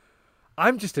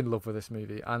I'm just in love with this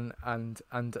movie. And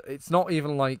it's not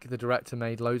even like the director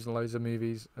made loads and loads of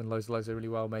movies and loads of really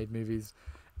well-made movies.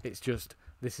 It's just,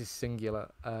 this is singular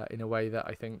in a way that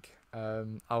I think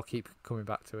I'll keep coming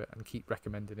back to it and keep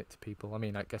recommending it to people. I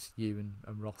mean, I guess you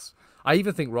and Ross. I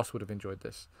even think Ross would have enjoyed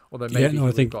this. Although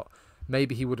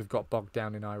maybe he would have got bogged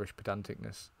down in Irish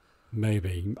pedanticness.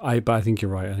 Maybe. But I think you're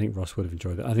right. I think Ross would have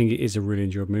enjoyed it. I think it is a really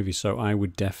enjoyable movie, so I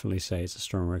would definitely say it's a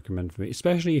strong recommend for me,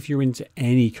 especially if you're into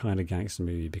any kind of gangster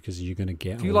movie, because you're going to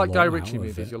get. If you like Guy Ritchie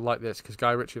movies, you'll like this, because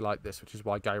Guy Ritchie liked this, which is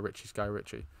why Guy Ritchie's Guy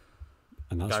Ritchie.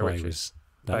 And that's why he was.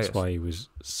 That's why he was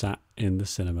sat in the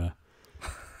cinema.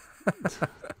 I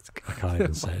can't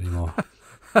even say it anymore.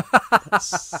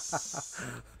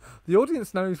 The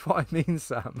audience knows what I mean,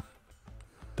 Sam.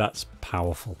 That's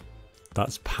powerful.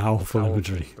 That's powerful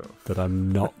imagery stuff. That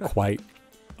I'm not quite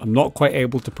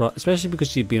able to, especially because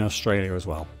she'd been in Australia as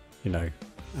well. You know.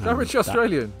 Guy Ritchie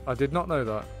Australian? I did not know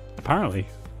that. Apparently,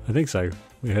 I think so.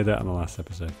 We heard that on the last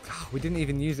episode. We didn't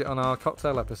even use it on our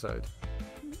cocktail episode.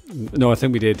 No, I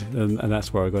think we did, and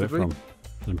that's where I got it from.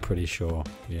 I'm pretty sure,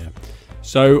 yeah.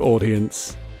 So,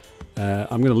 audience,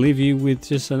 I'm going to leave you with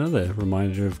just another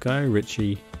reminder of Guy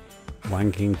Ritchie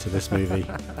wanking to this movie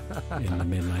in the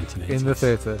mid-1980s. In the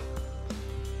theatre.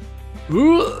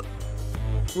 Ooh.